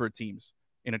win-win for teams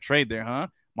in a trade there, huh?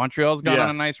 Montreal's gone on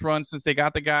a nice run since they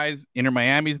got the guys. Inter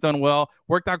Miami's done well.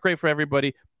 Worked out great for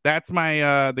everybody. That's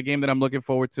my the game that I'm looking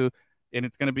forward to. And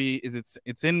it's going to be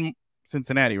it's in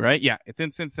Cincinnati, right? Yeah, it's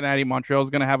in Cincinnati. Montreal's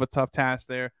going to have a tough task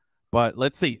there. But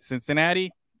let's see.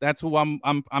 Cincinnati, That's who I'm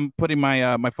putting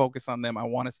my my focus on them. I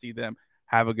want to see them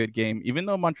have a good game, even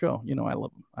though Montreal, I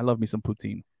love them. I love me some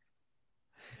poutine.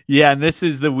 Yeah, and this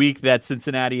is the week that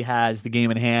Cincinnati has the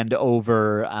game in hand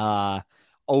over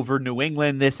New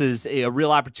England. This is a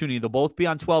real opportunity. They'll both be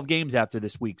on 12 games after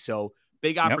this week, so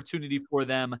big opportunity for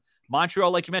them.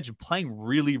 Montreal, like you mentioned, playing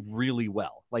really, really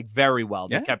well, like very well.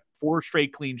 They kept 4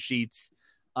 straight clean sheets,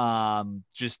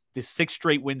 just the 6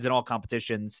 straight wins in all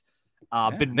competitions.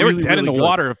 They were dead in the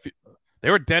water. They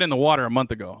were dead in the water a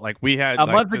month ago. Like we had a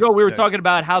month ago, we were talking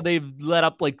about how they've let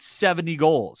up like 70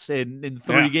 goals in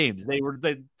 3 games. They were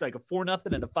like a 4-0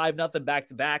 and a 5-0 back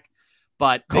to back.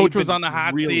 But coach was on the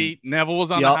hot seat. Neville was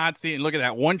on the hot seat. And look at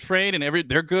that one trade, and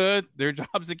they're good. Their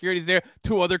job security's there.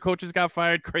 2 other coaches got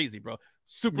fired. Crazy, bro.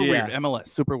 Super weird. MLS,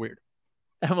 super weird.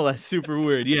 MLS, super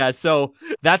weird. Yeah, so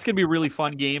that's going to be a really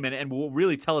fun game, and will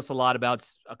really tell us a lot about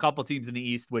a couple teams in the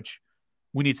East, which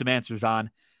we need some answers on.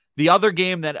 The other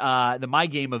game that my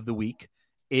game of the week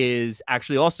is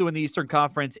actually also in the Eastern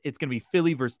Conference. It's going to be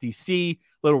Philly versus DC,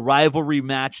 little rivalry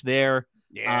match there.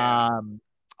 Yeah.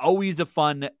 Always a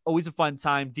fun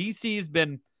time. DC has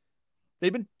been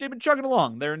they've been chugging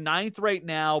along. They're 9th right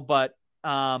now, but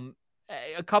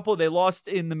they lost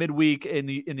in the midweek in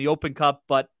the Open Cup,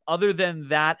 but other than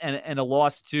that and a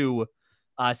loss to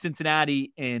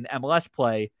Cincinnati in MLS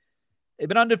play, they've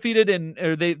been undefeated and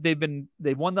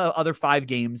they've won the other 5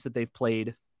 games that they've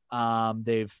played.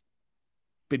 They've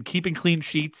been keeping clean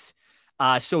sheets.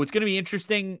 So it's going to be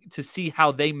interesting to see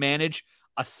how they manage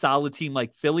a solid team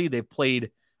like Philly. They've played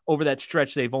over that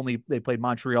stretch. They played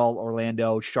Montreal,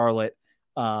 Orlando, Charlotte,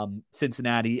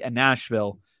 Cincinnati, and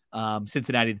Nashville.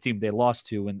 Cincinnati, the team they lost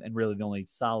to, and really the only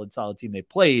solid team they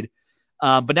played.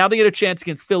 But now they get a chance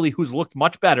against Philly, who's looked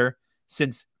much better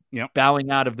since bowing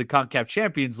out of the CONCACAF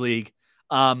Champions League,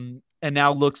 and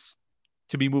now looks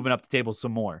to be moving up the table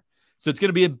some more. So it's going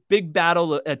to be a big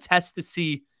battle, a test to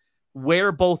see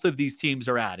where both of these teams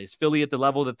are at. Is Philly at the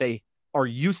level that they are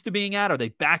used to being at? Are they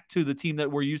back to the team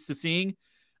that we're used to seeing?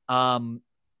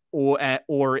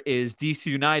 Or is DC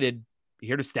United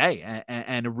here to stay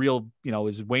and a real,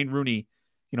 is Wayne Rooney,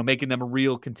 making them a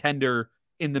real contender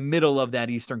in the middle of that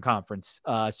Eastern Conference.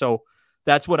 So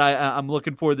that's what I'm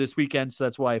looking for this weekend. So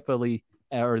that's why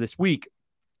this week,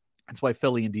 that's why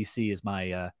Philly and DC is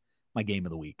my game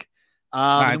of the week.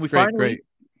 And we great.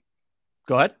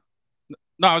 Go ahead.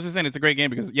 No, I was just saying it's a great game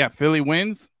because Philly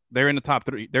wins. They're in the top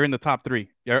 3. They're in the top 3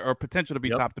 or potential to be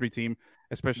top 3 team,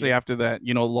 especially after that,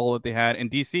 lull that they had.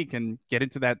 And DC can get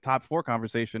into that top 4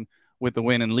 conversation with the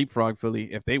win and leapfrog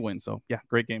Philly if they win. So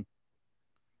great game.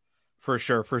 For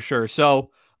sure.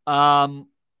 So,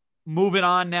 moving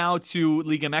on now to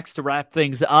Liga MX to wrap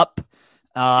things up.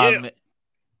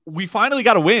 We finally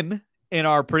got a win in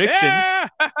our predictions. Yeah!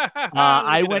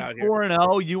 I went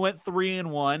 4-0. You went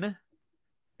 3-1.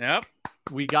 Yep.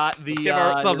 We got Let's give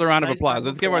ourselves a round of applause.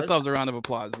 Let's give ourselves a round of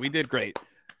applause. We did great.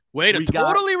 Way to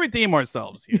totally redeem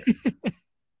ourselves here.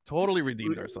 Totally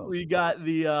redeemed ourselves. We got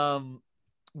the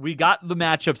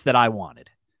matchups that I wanted.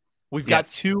 We've got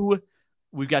two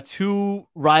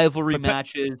rivalry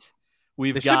matches.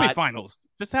 Should be finals.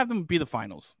 Just have them be the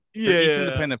finals. They're each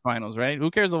independent finals, right? Who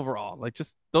cares overall? Like,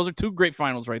 just those are 2 great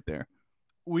finals right there.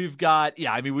 We've got,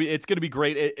 it's going to be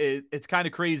great. It's kind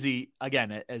of crazy,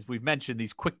 again, as we've mentioned,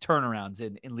 these quick turnarounds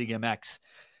in Liga MX.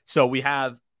 So we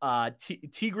have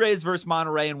Tigres versus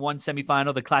Monterrey in one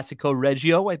semifinal, the Clásico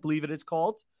Regio, I believe it is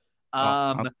called.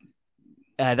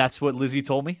 That's what Lizzie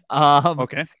told me.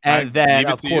 Okay. And then,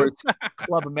 of course,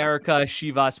 Club America,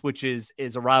 Chivas, which is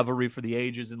a rivalry for the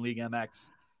ages in Liga MX.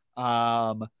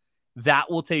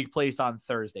 That will take place on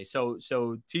Thursday. So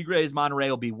Tigres Monterrey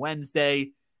will be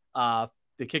Wednesday.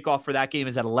 The kickoff for that game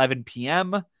is at 11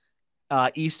 p.m.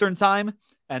 Eastern time.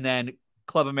 And then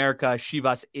Club America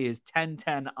Chivas is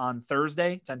 10:10 on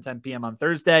Thursday, 10:10 p.m. on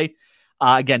Thursday.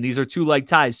 Again, these are 2-leg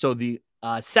ties. So the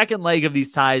second leg of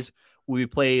these ties will be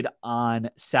played on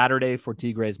Saturday for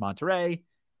Tigres Monterrey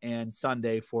and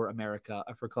Sunday for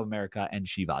Club America and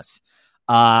Chivas.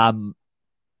 I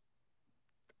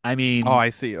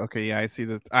see. Okay, yeah, I see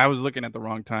that. I was looking at the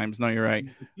wrong times. No, you're right.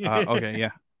 Okay,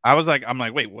 yeah. I'm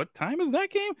like, wait, what time is that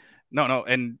game? No,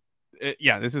 and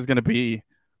this is gonna be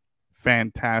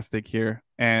fantastic here,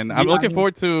 and I'm looking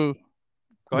forward to.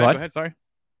 Go ahead. Sorry.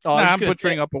 Oh, I'm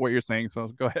butchering up what you're saying, so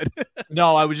go ahead.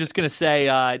 No, I was just gonna say,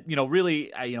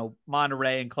 really,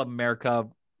 Monterrey and Club America,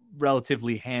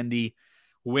 relatively handy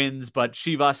wins, but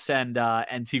Chivas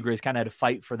and Tigres kind of had to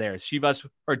fight for theirs.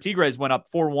 Tigres went up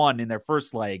 4-1 in their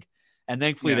first leg, and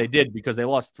thankfully they did because they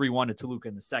lost 3-1 to Toluca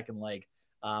in the second leg,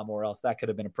 or else that could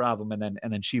have been a problem. And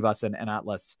then Chivas and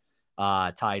Atlas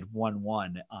tied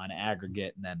 1-1 on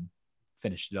aggregate, and then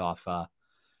finished it off.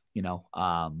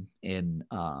 In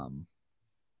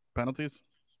Penalties.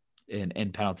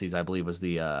 In penalties, I believe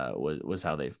was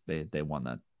how they won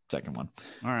that second one.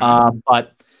 All right.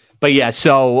 But yeah,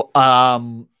 so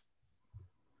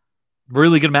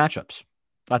really good matchups.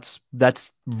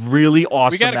 That's really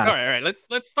awesome. We got to all right.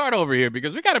 Let's start over here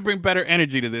because we got to bring better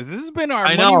energy to this. This has been our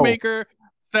moneymaker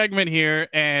segment here,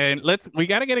 and we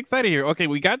got to get excited here. Okay,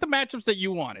 we got the matchups that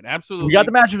you wanted. Absolutely, we got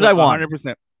the matchups I wanted.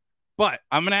 100%. But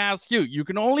I'm going to ask you. You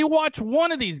can only watch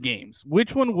one of these games.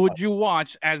 Which one would you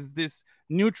watch as this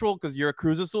neutral? Because you're a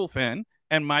Cruz Azul fan,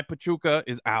 and my Pachuca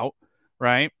is out,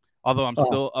 right? Although I'm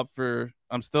still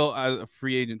a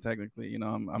free agent technically. You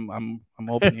know, I'm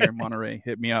hoping here Monterrey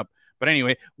hit me up. But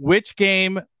anyway, which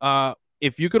game,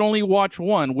 if you could only watch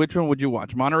one, which one would you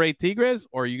watch? Monterrey Tigres,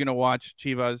 or are you going to watch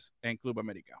Chivas and Club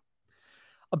America?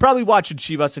 I'm probably watching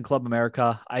Chivas and Club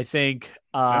America. I think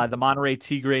the Monterrey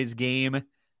Tigres game,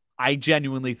 I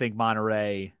genuinely think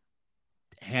Monterrey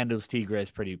handles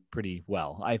Tigres pretty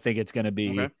well. I think it's going to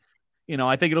be,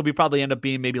 I think it'll be probably end up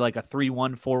being maybe like a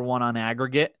 3-1, 4-1 on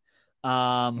aggregate.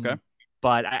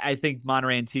 But I think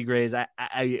Monterrey and Tigres,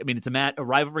 I mean, it's a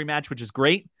rivalry match, which is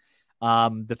great.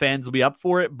 The fans will be up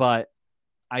for it, but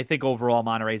I think overall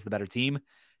Monterrey is the better team.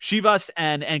 Chivas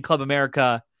and Club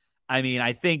America, I mean,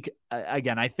 I think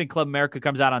Club America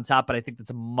comes out on top, but I think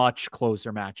that's a much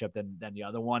closer matchup than the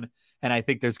other one. And I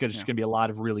think there's just going to be a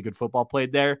lot of really good football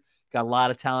played there. Got a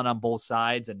lot of talent on both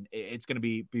sides, and it's going to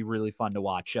be really fun to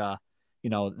watch,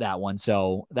 that one.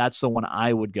 So that's the one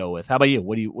I would go with. How about you?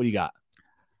 What do you got?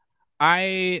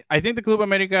 I think the Club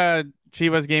America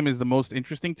Chivas game is the most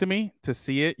interesting to me to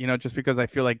see it, just because I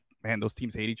feel like, man, those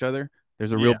teams hate each other.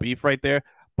 There's a real beef right there.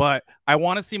 But I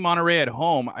want to see Monterrey at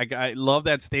home. I love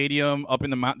that stadium up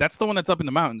in the mountain. That's the one that's up in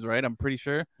the mountains, right? I'm pretty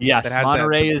sure. Yes,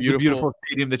 Monterrey is the beautiful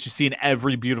stadium that you see in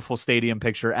every beautiful stadium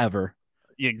picture ever.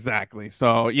 Exactly.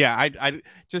 So yeah, I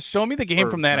just show me the game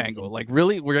from that angle. Like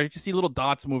really, where I just see little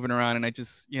dots moving around, and I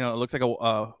just it looks like one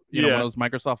of those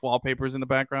Microsoft wallpapers in the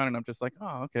background, and I'm just like,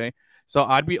 oh, okay. So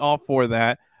I'd be all for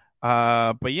that.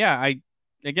 But yeah,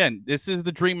 again, this is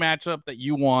the dream matchup that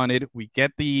you wanted. We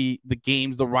get the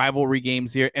games, the rivalry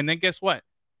games here, and then guess what?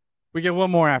 We get one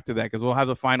more after that because we'll have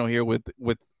the final here with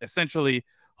essentially,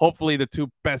 hopefully, the two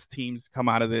best teams come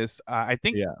out of this. I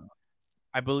think. Yeah.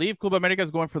 I believe Club America is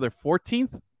going for their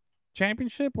 14th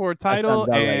championship or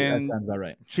title, and that sounds about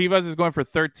right. Chivas is going for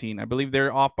 13. I believe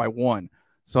they're off by 1.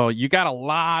 So you got a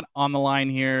lot on the line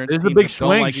here. There's a big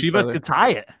swing. Chivas could tie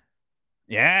it.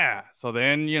 Yeah. So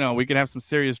then, we could have some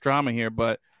serious drama here.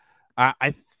 But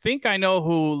I think I know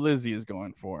who Lizzie is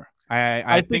going for.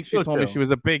 I think she told me she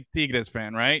was a big Tigres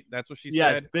fan, right? That's what she said.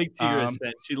 Yes, big Tigres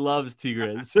fan. She loves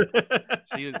Tigres.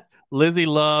 Lizzie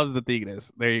loves the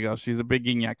Tigres. There you go. She's a big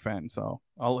Gignac fan, so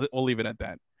we'll leave it at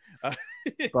that.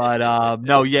 But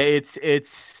no, yeah, it's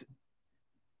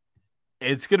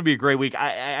going to be a great week.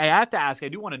 I have to ask. I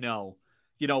do want to know.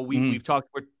 We've talked.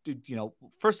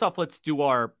 First off,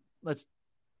 before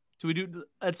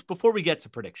we get to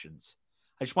predictions,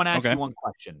 I just want to ask you one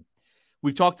question.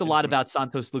 We've talked a lot about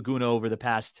Santos Laguna over the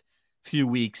past few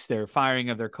weeks. Their firing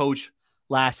of their coach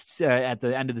at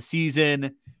the end of the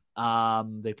season.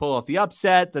 They pull off the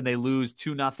upset, then they lose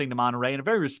 2-0 to Monterrey in a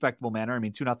very respectable manner. I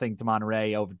mean, 2-0 to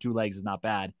Monterrey over 2 legs is not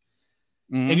bad.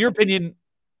 In your opinion,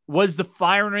 was the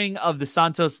firing of the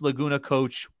Santos Laguna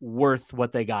coach worth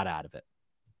what they got out of it?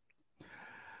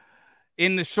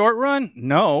 In the short run,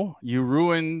 no. You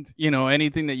ruined,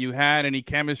 anything that you had, any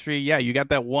chemistry. Yeah, you got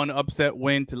that one upset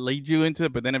win to lead you into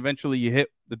it, but then eventually you hit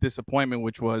the disappointment,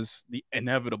 which was the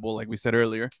inevitable, like we said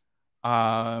earlier.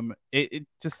 It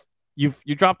just you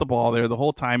dropped the ball there. The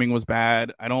whole timing was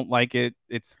bad. I don't like it.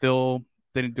 It still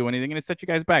didn't do anything, and it set you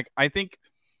guys back. I think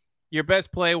your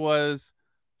best play was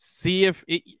see if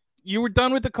you were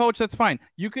done with the coach. That's fine.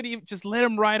 You could even just let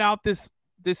him ride out this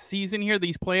season here,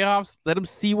 these playoffs. Let him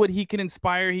see what he can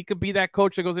inspire. He could be that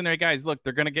coach that goes in there, guys, look,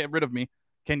 they're going to get rid of me.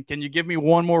 Can you give me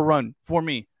one more run for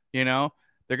me? They're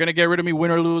going to get rid of me,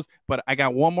 win or lose, but I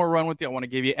got one more run with you. I want to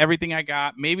give you everything I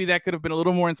got. Maybe that could have been a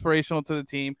little more inspirational to the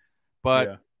team,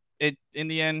 but in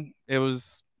the end, it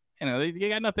was, they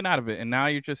got nothing out of it. And now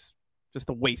you're just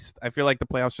a waste. I feel like the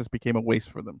playoffs just became a waste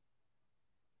for them.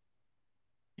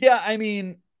 Yeah. I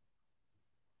mean,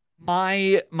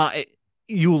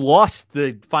 you lost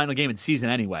the final game of the season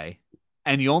anyway,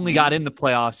 and you only got in the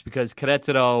playoffs because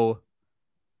Querétaro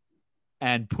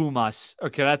and Pumas, or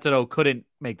Querétaro couldn't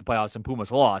make the playoffs and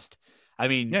Pumas lost. I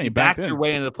mean, you backed your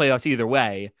way into the playoffs either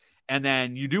way, and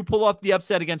then you do pull off the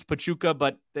upset against Pachuca,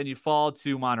 but then you fall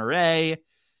to Monterrey.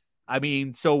 I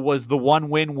mean, so was the one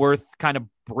win worth kind of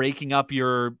breaking up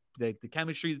your the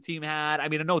chemistry the team had. I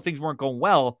mean, I know things weren't going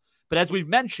well, but as we've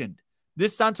mentioned,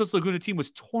 this Santos Laguna team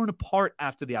was torn apart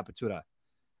after the Apertura.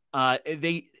 I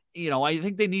think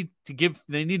they need to give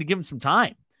him some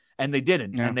time, and they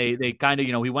didn't. Yeah. And they kind of,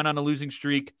 he went on a losing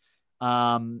streak,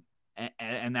 and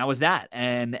that was that.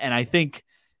 And I think,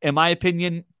 in my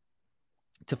opinion,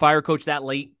 to fire a coach that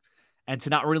late and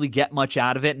to not really get much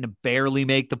out of it and to barely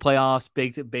make the playoffs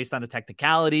based on a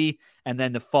technicality, and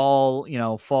then to fall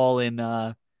in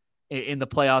the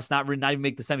playoffs, not even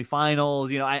make the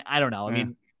semifinals. I don't know. I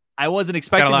mean, I wasn't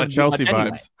expecting a lot of Chelsea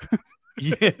vibes.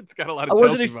 Yeah, it's got a lot of. I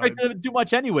wasn't expecting them to do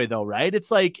much anyway, though, right?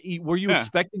 It's like, were you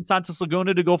expecting Santos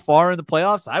Laguna to go far in the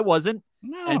playoffs? I wasn't.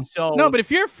 No. And so, no, but if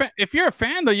you're a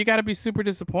fan, though, you got to be super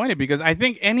disappointed, because I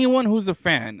think anyone who's a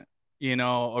fan,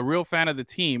 a real fan of the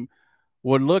team,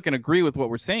 would look and agree with what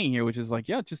we're saying here, which is like,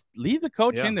 just leave the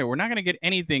coach in there. We're not going to get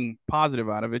anything positive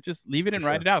out of it. Just leave it and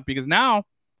write it out, because now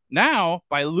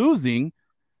by losing,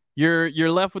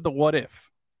 you're left with the what if.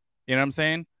 You know what I'm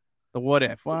saying? The what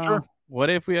if. Well, what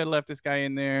if we had left this guy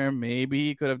in there? Maybe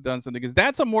he could have done something, because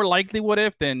that's a more likely what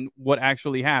if than what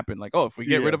actually happened. Like, if we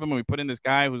get rid of him and we put in this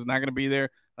guy who's not going to be there,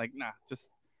 like, nah,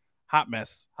 just hot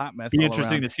mess. Be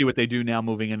interesting to see what they do now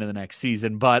moving into the next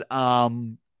season. But,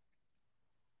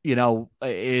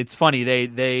 it's funny.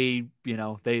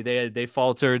 They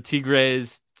faltered.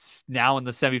 Tigres now in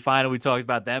the semifinal. We talked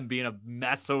about them being a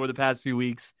mess over the past few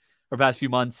weeks or past few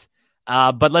months.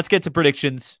 But let's get to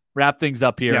predictions. Wrap things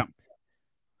up here. Yeah.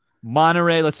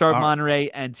 Monterrey. Let's start with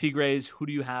Monterrey and Tigres. Who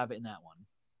do you have in that one?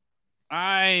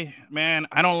 I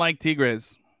don't like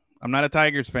Tigres. I'm not a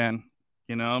Tigers fan.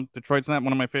 Detroit's not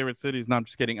one of my favorite cities. No, I'm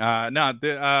just kidding. I'm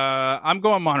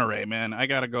going Monterrey, man. I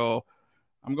gotta go.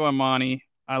 I'm going Monty.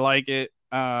 I like it.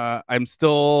 I'm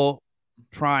still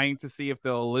trying to see if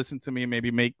they'll listen to me and maybe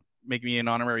make me an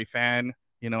honorary fan,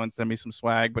 and send me some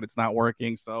swag, but it's not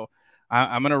working. So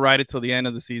I'm gonna ride it till the end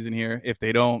of the season here. If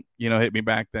they don't, hit me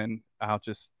back, then I'll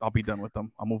be done with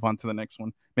them. I'll move on to the next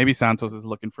one. Maybe Santos is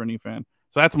looking for a new fan.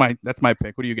 So that's my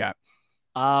pick. What do you got?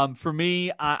 For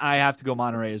me, I have to go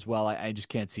Monterrey as well. I just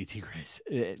can't see Tigres.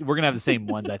 We're gonna have the same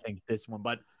ones, I think, this one,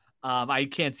 but I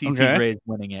can't see Tigres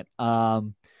winning it.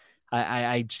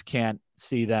 I just can't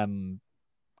see them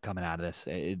coming out of this.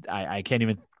 I can't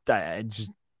even. I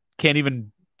just can't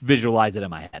even visualize it in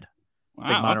my head.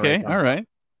 Wow. Okay. All right.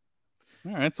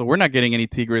 So we're not getting any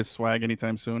Tigres swag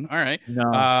anytime soon. All right.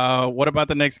 No. What about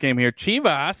the next game here?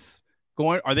 Chivas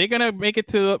are they going to make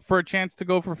it for a chance to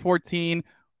go for 14,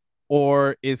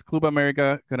 or is Club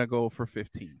America going to go for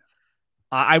 15?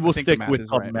 I will stick with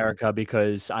Club America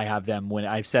because I have them win.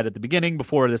 I've said at the beginning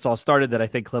before this all started that I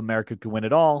think Club America could win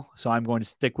it all. So I'm going to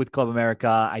stick with Club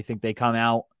America. I think they come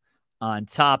out on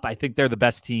top. I think they're the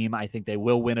best team. I think they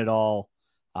will win it all.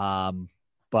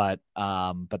 But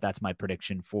that's my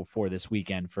prediction for this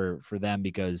weekend for them,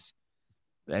 because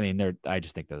I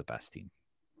just think they're the best team.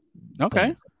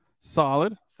 Okay.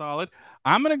 Solid.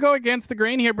 I'm going to go against the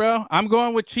grain here, bro. I'm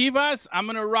going with Chivas. I'm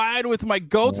going to ride with my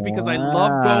goats because I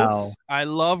love goats. I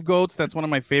love goats. That's one of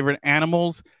my favorite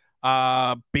animals.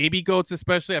 Baby goats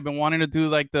especially. I've been wanting to do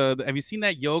like have you seen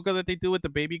that yoga that they do with the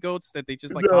baby goats that they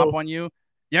just hop on you?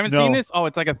 You haven't seen this? Oh,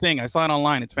 it's like a thing. I saw it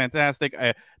online. It's fantastic.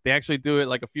 They actually do it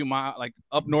like a few miles, like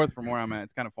up north from where I'm at.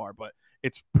 It's kind of far, but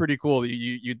it's pretty cool.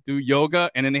 You do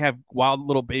yoga, and then they have wild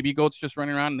little baby goats just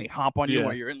running around, and they hop on you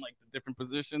while you're in like the different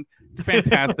positions. It's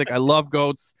fantastic. I love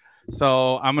goats.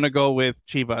 So I'm going to go with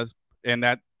Chivas, and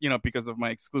that, because of my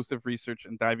exclusive research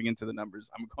and diving into the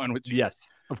numbers, I'm going with Chivas. Yes,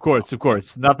 of course.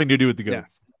 Nothing to do with the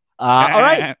goats. Yeah. All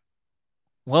right.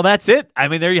 Well, that's it.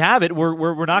 There you have it.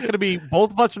 We're not going to be. Both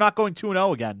of us are not going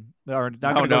 2-0 again. Or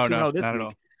not going to go 2-0 this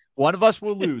week. One of us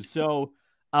will lose. So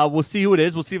we'll see who it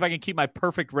is. We'll see if I can keep my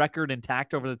perfect record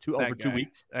intact over 2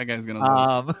 weeks. That guy's going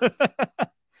to lose.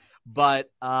 But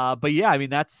yeah,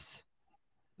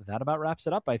 that about wraps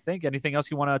it up. I think. Anything else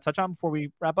you want to touch on before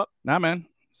we wrap up? Nah, man.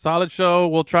 Solid show.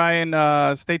 We'll try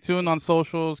and stay tuned on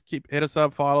socials. Hit us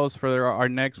up, follow us for our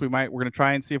next. We're going to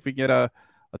try and see if we get a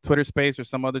Twitter space or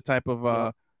some other type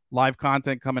of live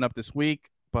content coming up this week.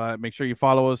 But make sure you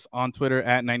follow us on Twitter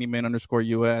at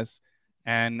 90min_US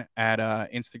and at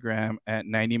Instagram at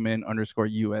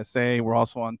 90min_USA. We're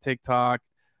also on TikTok.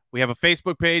 We have a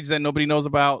Facebook page that nobody knows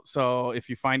about. So if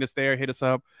you find us there, hit us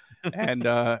up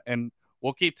and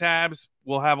we'll keep tabs.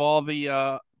 We'll have all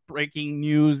the breaking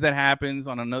news that happens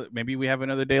on another. Maybe we have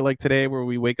another day like today where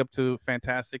we wake up to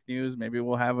fantastic news. Maybe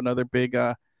we'll have another big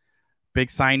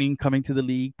signing coming to the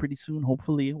league pretty soon.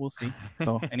 Hopefully, we'll see.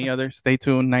 So any other, stay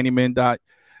tuned.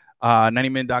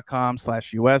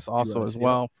 90min.com/US also as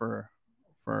well for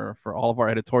all of our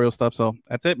editorial stuff. So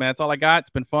that's it, man. That's all I got. It's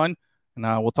been fun. And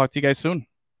we'll talk to you guys soon.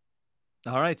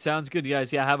 All right. Sounds good, you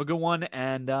guys. Yeah, have a good one,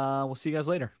 and we'll see you guys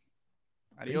later.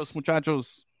 Adios,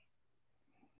 muchachos.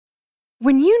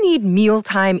 When you need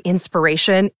mealtime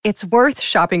inspiration, it's worth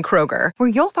shopping Kroger, where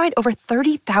you'll find over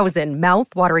 30,000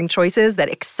 mouth-watering choices that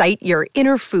excite your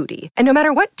inner foodie. And no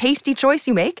matter what tasty choice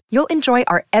you make, you'll enjoy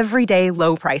our everyday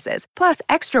low prices, plus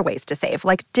extra ways to save,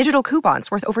 like digital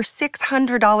coupons worth over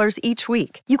 $600 each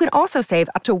week. You can also save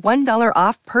up to $1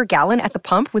 off per gallon at the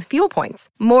pump with fuel points.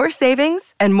 More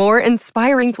savings and more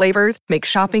inspiring flavors make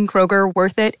shopping Kroger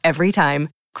worth it every time.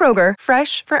 Kroger,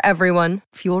 fresh for everyone.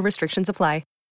 Fuel restrictions apply.